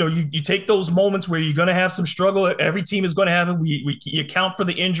 you take those moments where you're going to have some struggle. Every team is going to have it. We account for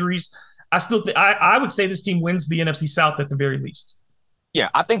the injuries. I would say this team wins the NFC South at the very least. Yeah,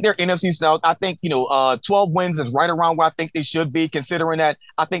 I think they're NFC South. I think, 12 wins is right around where I think they should be, considering that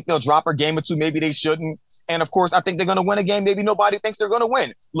I think they'll drop a game or two. Maybe they shouldn't. And of course, I think they're going to win a game maybe nobody thinks they're going to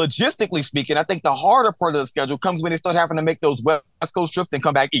win. Logistically speaking, I think the harder part of the schedule comes when they start having to make those West Coast trips and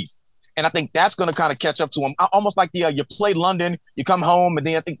come back east. And I think that's going to kind of catch up to them. Almost like you play London, you come home, and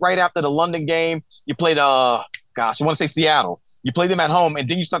then I think right after the London game, you play I want to say Seattle. You play them at home, and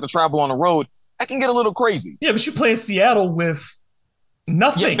then you start to travel on the road. That can get a little crazy. Yeah, but you play in Seattle with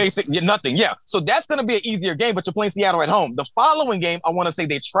nothing. Yeah, nothing. Yeah. So that's going to be an easier game, but you're playing Seattle at home. The following game, I want to say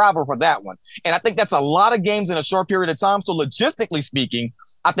they travel for that one. And I think that's a lot of games in a short period of time. So logistically speaking,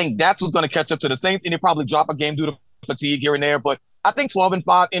 I think that's what's going to catch up to the Saints, and they probably drop a game due to fatigue here and there. But I think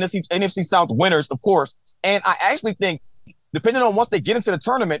 12-5 NFC South winners, of course. And I actually think, depending on once they get into the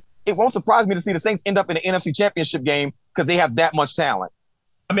tournament, it won't surprise me to see the Saints end up in the NFC Championship game because they have that much talent.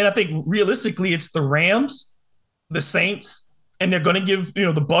 I mean, I think realistically, it's the Rams, the Saints, and they're going to give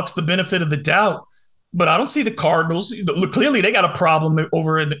the Bucs the benefit of the doubt. But I don't see the Cardinals. Clearly, they got a problem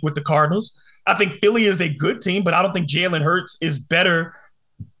with the Cardinals. I think Philly is a good team, but I don't think Jalen Hurts is better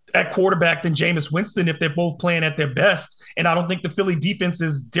at quarterback than Jameis Winston if they're both playing at their best. And I don't think the Philly defense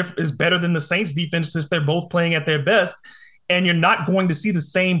is better than the Saints defense if they're both playing at their best. And you're not going to see the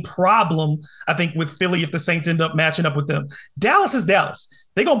same problem, I think, with Philly if the Saints end up matching up with them. Dallas is Dallas.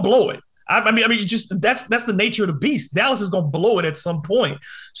 They're going to blow it. I mean, just that's the nature of the beast. Dallas is going to blow it at some point.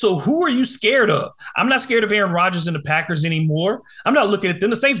 So who are you scared of? I'm not scared of Aaron Rodgers and the Packers anymore. I'm not looking at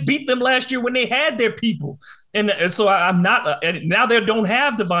them. The Saints beat them last year when they had their people. And so I'm not now they don't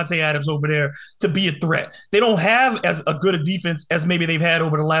have Devontae Adams over there to be a threat. They don't have as a good a defense as maybe they've had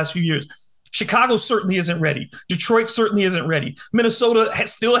over the last few years. Chicago certainly isn't ready. Detroit certainly isn't ready. Minnesota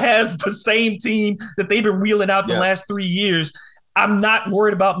still has the same team that they've been wheeling out the last 3 years. I'm not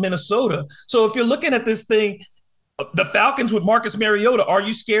worried about Minnesota. So if you're looking at this thing, the Falcons with Marcus Mariota, are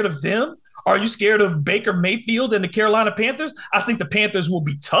you scared of them? Are you scared of Baker Mayfield and the Carolina Panthers? I think the Panthers will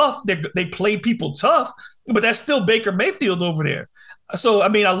be tough. They play people tough, but that's still Baker Mayfield over there. So, I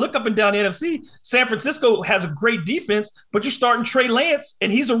mean, I look up and down the NFC. San Francisco has a great defense, but you're starting Trey Lance,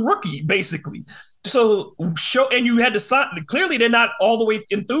 and he's a rookie, basically. So, and you had to sign. Clearly, they're not all the way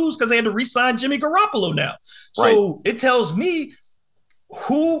enthused because they had to re-sign Jimmy Garoppolo now. So It tells me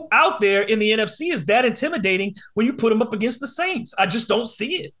who out there in the NFC is that intimidating when you put them up against the Saints. I just don't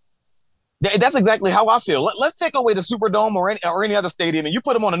see it. That's exactly how I feel. Let's take away the Superdome or any other stadium, and you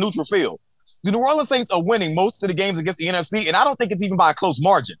put them on a neutral field. The New Orleans Saints are winning most of the games against the NFC, and I don't think it's even by a close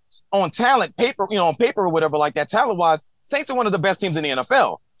margin. On talent, on paper or whatever like that, talent-wise, Saints are one of the best teams in the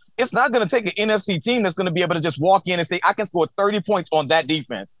NFL. It's not going to take an NFC team that's going to be able to just walk in and say, I can score 30 points on that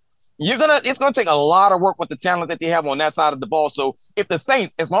defense. It's going to take a lot of work with the talent that they have on that side of the ball. So if the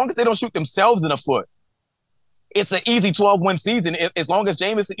Saints, as long as they don't shoot themselves in the foot, it's an easy 12-win season as long as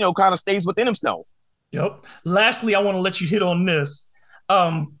Jameis, kind of stays within himself. Yep. Lastly, I want to let you hit on this.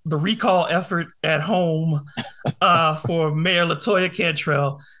 The recall effort at home for Mayor LaToya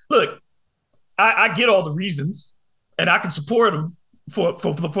Cantrell. Look, I get all the reasons, and I can support them for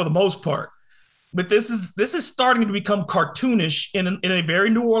the most part. But this is starting to become cartoonish in a very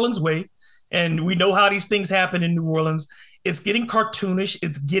New Orleans way, and we know how these things happen in New Orleans. It's getting cartoonish.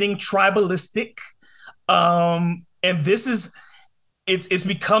 It's getting tribalistic, and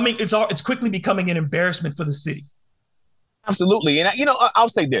it's quickly becoming an embarrassment for the city. Absolutely. And, I'll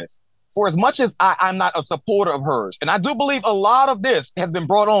say this. For as much as I'm not a supporter of hers, and I do believe a lot of this has been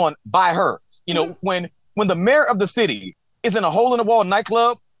brought on by her. When the mayor of the city is in a hole-in-the-wall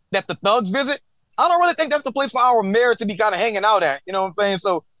nightclub that the thugs visit, I don't really think that's the place for our mayor to be kind of hanging out at. You know what I'm saying?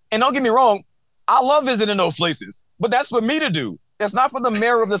 So, and don't get me wrong, I love visiting those places, but that's for me to do. That's not for the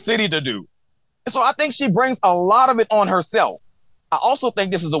mayor of the city to do. And so I think she brings a lot of it on herself. I also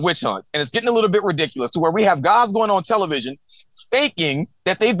think this is a witch hunt, and it's getting a little bit ridiculous to where we have guys going on television faking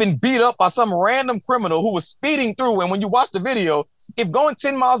that they've been beat up by some random criminal who was speeding through. And when you watch the video, if going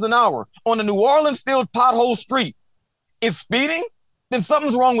 10 miles an hour on a New Orleans filled pothole street is speeding, then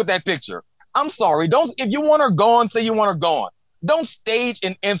something's wrong with that picture. I'm sorry. If you want her gone, say you want her gone. Don't stage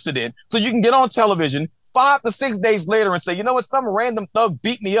an incident so you can get on television 5 to 6 days later and say, you know what, some random thug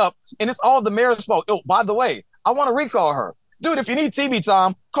beat me up and it's all the mayor's fault. Oh, by the way, I want to recall her. Dude, if you need TV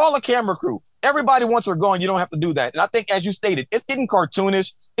time, call a camera crew. Everybody wants her gone. You don't have to do that. And I think, as you stated, it's getting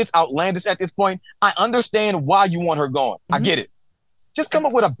cartoonish. It's outlandish at this point. I understand why you want her gone. I get it. Just come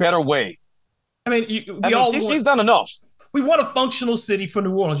up with a better way. I mean, she's done enough. We want a functional city for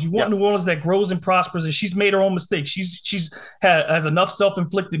New Orleans. You want New Orleans that grows and prospers, and she's made her own mistakes. She's has enough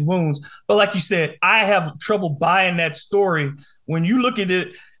self-inflicted wounds. But like you said, I have trouble buying that story. When you look at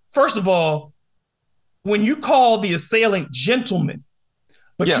it, first of all, when you call the assailant gentleman,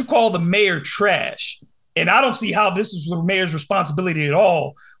 but you call the mayor trash, and I don't see how this is the mayor's responsibility at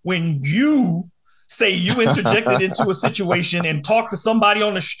all when you say you interjected into a situation and talked to somebody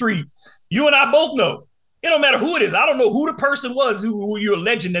on the street, you and I both know. It don't matter who it is. I don't know who the person was who you're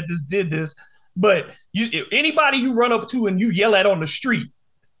alleging that this did this, but anybody you run up to and you yell at on the street,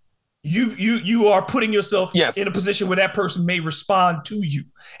 you are putting yourself in a position where that person may respond to you.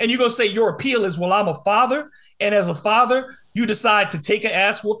 And you're going to say your appeal is, well, I'm a father. And as a father, you decide to take an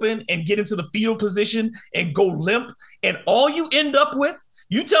ass whooping and get into the fetal position and go limp. And all you end up with,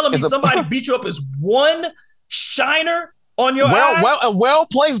 you telling me somebody beat you up is one shiner on your eye? A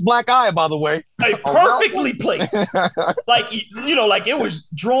well-placed black eye, by the way. Perfectly placed. Like it was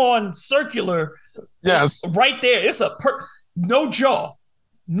drawn circular. Yes. Right there. It's no jaw.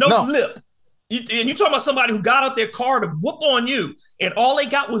 No lip. And you talking about somebody who got out their car to whoop on you, and all they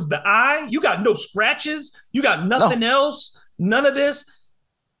got was the eye. You got no scratches. You got nothing else. None of this.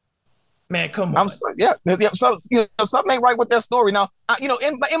 Man, come on. So something ain't right with that story. Now,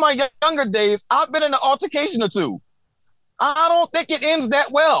 in my younger days, I've been in an altercation or two. I don't think it ends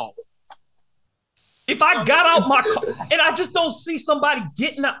that well. If I got out my car, and I just don't see somebody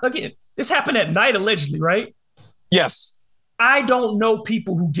getting out. Again, this happened at night, allegedly, right? Yes. I don't know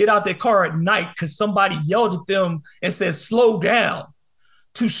people who get out their car at night because somebody yelled at them and said, slow down,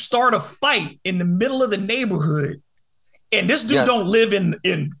 to start a fight in the middle of the neighborhood. And this dude don't live in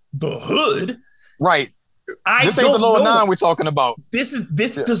the hood. Right. This ain't the lower nine we're talking about. This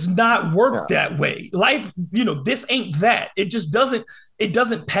does not work that way. Life, this ain't that. It just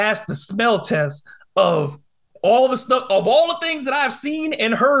doesn't pass the smell test of all the stuff, of all the things that I've seen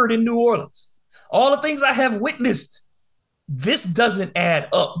and heard in New Orleans, all the things I have witnessed. This doesn't add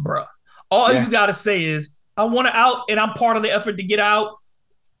up, bro. All you got to say is, I want to out, and I'm part of the effort to get out.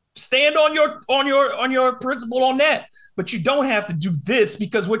 Stand on your principle on that. But you don't have to do this,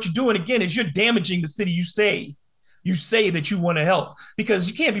 because what you're doing, again, is you're damaging the city you say that you want to help, because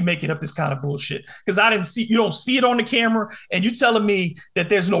you can't be making up this kind of bullshit. Because you don't see it on the camera, and you telling me that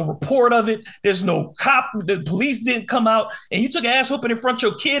there's no report of it. There's no cop. The police didn't come out, and you took an ass whooping in front of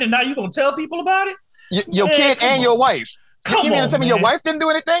your kid, and now you're going to tell people about it? Your kid and your wife. You mean to tell me your wife didn't do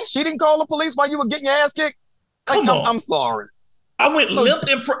anything? She didn't call the police while you were getting your ass kicked? I'm sorry. I went limp.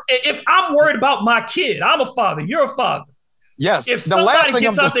 If I'm worried about my kid, I'm a father. You're a father. Yes. If somebody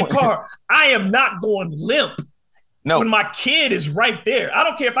gets out their car, I am not going limp. No. When my kid is right there. I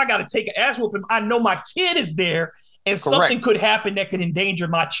don't care if I got to take an ass whooping. I know my kid is there, and something could happen that could endanger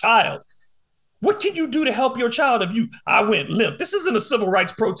my child. What can you do to help your child if I went limp? This isn't a civil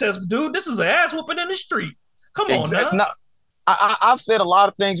rights protest, dude. This is an ass whooping in the street. Come on now. No, I've said a lot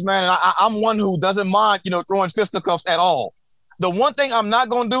of things, man, and I'm one who doesn't mind, throwing fisticuffs at all. The one thing I'm not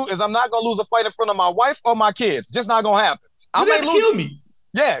going to do is I'm not going to lose a fight in front of my wife or my kids. Just not going to happen. You got to kill me.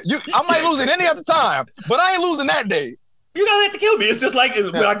 Yeah, I might lose it any other time, but I ain't losing that day. You gotta have to kill me. It's just like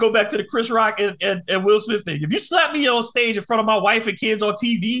when I go back to the Chris Rock and Will Smith thing. If you slap me on stage in front of my wife and kids on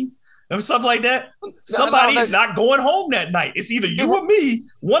TV and stuff like that, somebody is not going home that night. It's either you or me.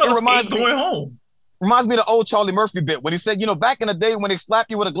 One of us ain't going home. Reminds me of the old Charlie Murphy bit when he said, back in the day when they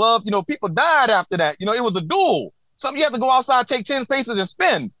slapped you with a glove, people died after that. It was a duel. Something you have to go outside, take 10 paces and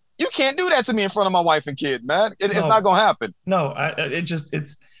spin. You can't do that to me in front of my wife and kid, man. It's not going to happen. No,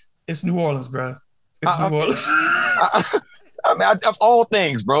 it's New Orleans, bro. It's New Orleans. I mean, of all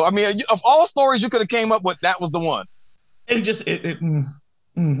things, bro. I mean, of all stories you could have came up with, that was the one. He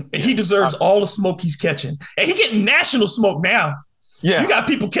deserves all the smoke he's catching. And he getting national smoke now. Yeah. You got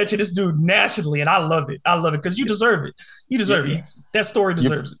people catching this dude nationally, and I love it. I love it because you deserve it. You deserve it. That story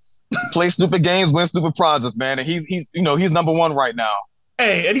deserves it. Play stupid games, win stupid prizes, man. And he's number one right now.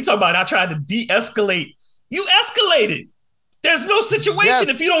 Hey, and he talking about I tried to de-escalate. You escalated. There's no situation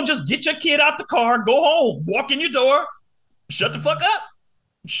if you don't just get your kid out the car, go home, walk in your door, shut the fuck up.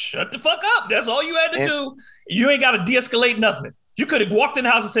 Shut the fuck up. That's all you had to do. You ain't got to de-escalate nothing. You could have walked in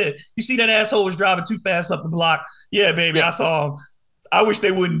the house and said, you see that asshole was driving too fast up the block? Yeah, baby, I saw him. I wish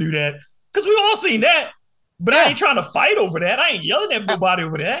they wouldn't do that. Because we've all seen that. But I ain't trying to fight over that. I ain't yelling at nobody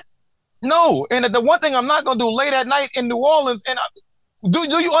over that. No. And the one thing I'm not going to do late at night in New Orleans, and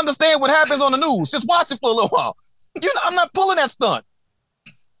do you understand what happens on the news? Just watch it for a little while. I'm not pulling that stunt.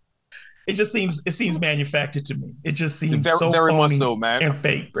 It seems manufactured to me. It just seems very much so, man, and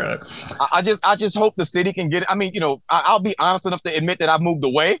fake, bro. I just hope the city can get it. I mean, I'll be honest enough to admit that I've moved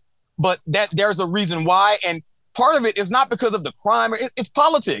away, but that there's a reason why, and part of it is not because of the crime. It's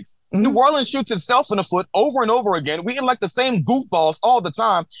politics. Mm-hmm. New Orleans shoots itself in the foot over and over again. We elect the same goofballs all the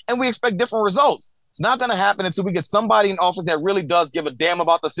time, and we expect different results. It's not going to happen until we get somebody in office that really does give a damn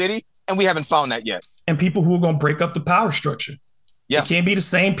about the city, and we haven't found that yet. And people who are going to break up the power structure. Yes. It can't be the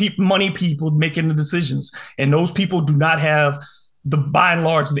same money people making the decisions. And those people do not have by and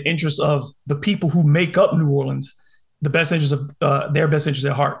large, the interests of the people who make up New Orleans, the best interest of their best interest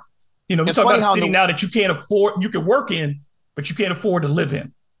at heart. You know, we talk about a city now that you can work in, but you can't afford to live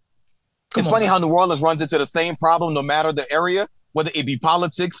in. It's funny how New Orleans runs into the same problem no matter the area, whether it be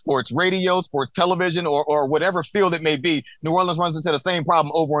politics, sports radio, sports television, or whatever field it may be. New Orleans runs into the same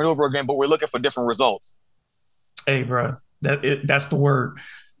problem over and over again, but we're looking for different results. Hey, bro, that's the word.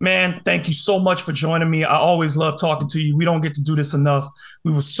 Man, thank you so much for joining me. I always love talking to you. We don't get to do this enough.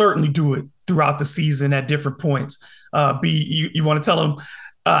 We will certainly do it throughout the season at different points. B, you want to tell them,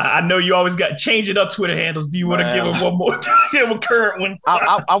 I know you always got changing up Twitter handles. Do you want to give him one more, give him a current one?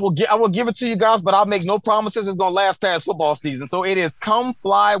 I will give it to you guys, but I'll make no promises it's going to last past football season. So it is Come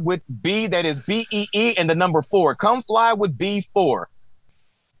Fly with B, that is BEE and the number 4. Come Fly with B4.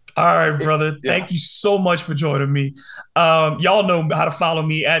 All right, brother. Yeah. Thank you so much for joining me. Y'all know how to follow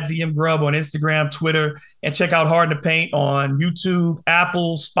me at DM Grubb on Instagram, Twitter, and check out Hard in the Paint on YouTube,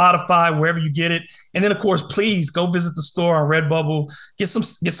 Apple, Spotify, wherever you get it. And then, of course, please go visit the store on Redbubble. Get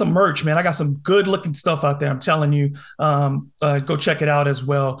some merch, man. I got some good looking stuff out there. I'm telling you. Go check it out as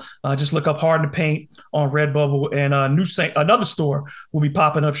well. Just look up Hard in the Paint on Redbubble, and another store will be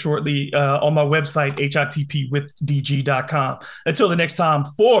popping up shortly on my website, hitpwithdg.com. Until the next time,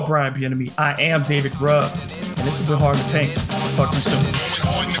 for Brian Bieniemy, I am David Grubb, and this has been Hard in the Paint. Talk to you soon.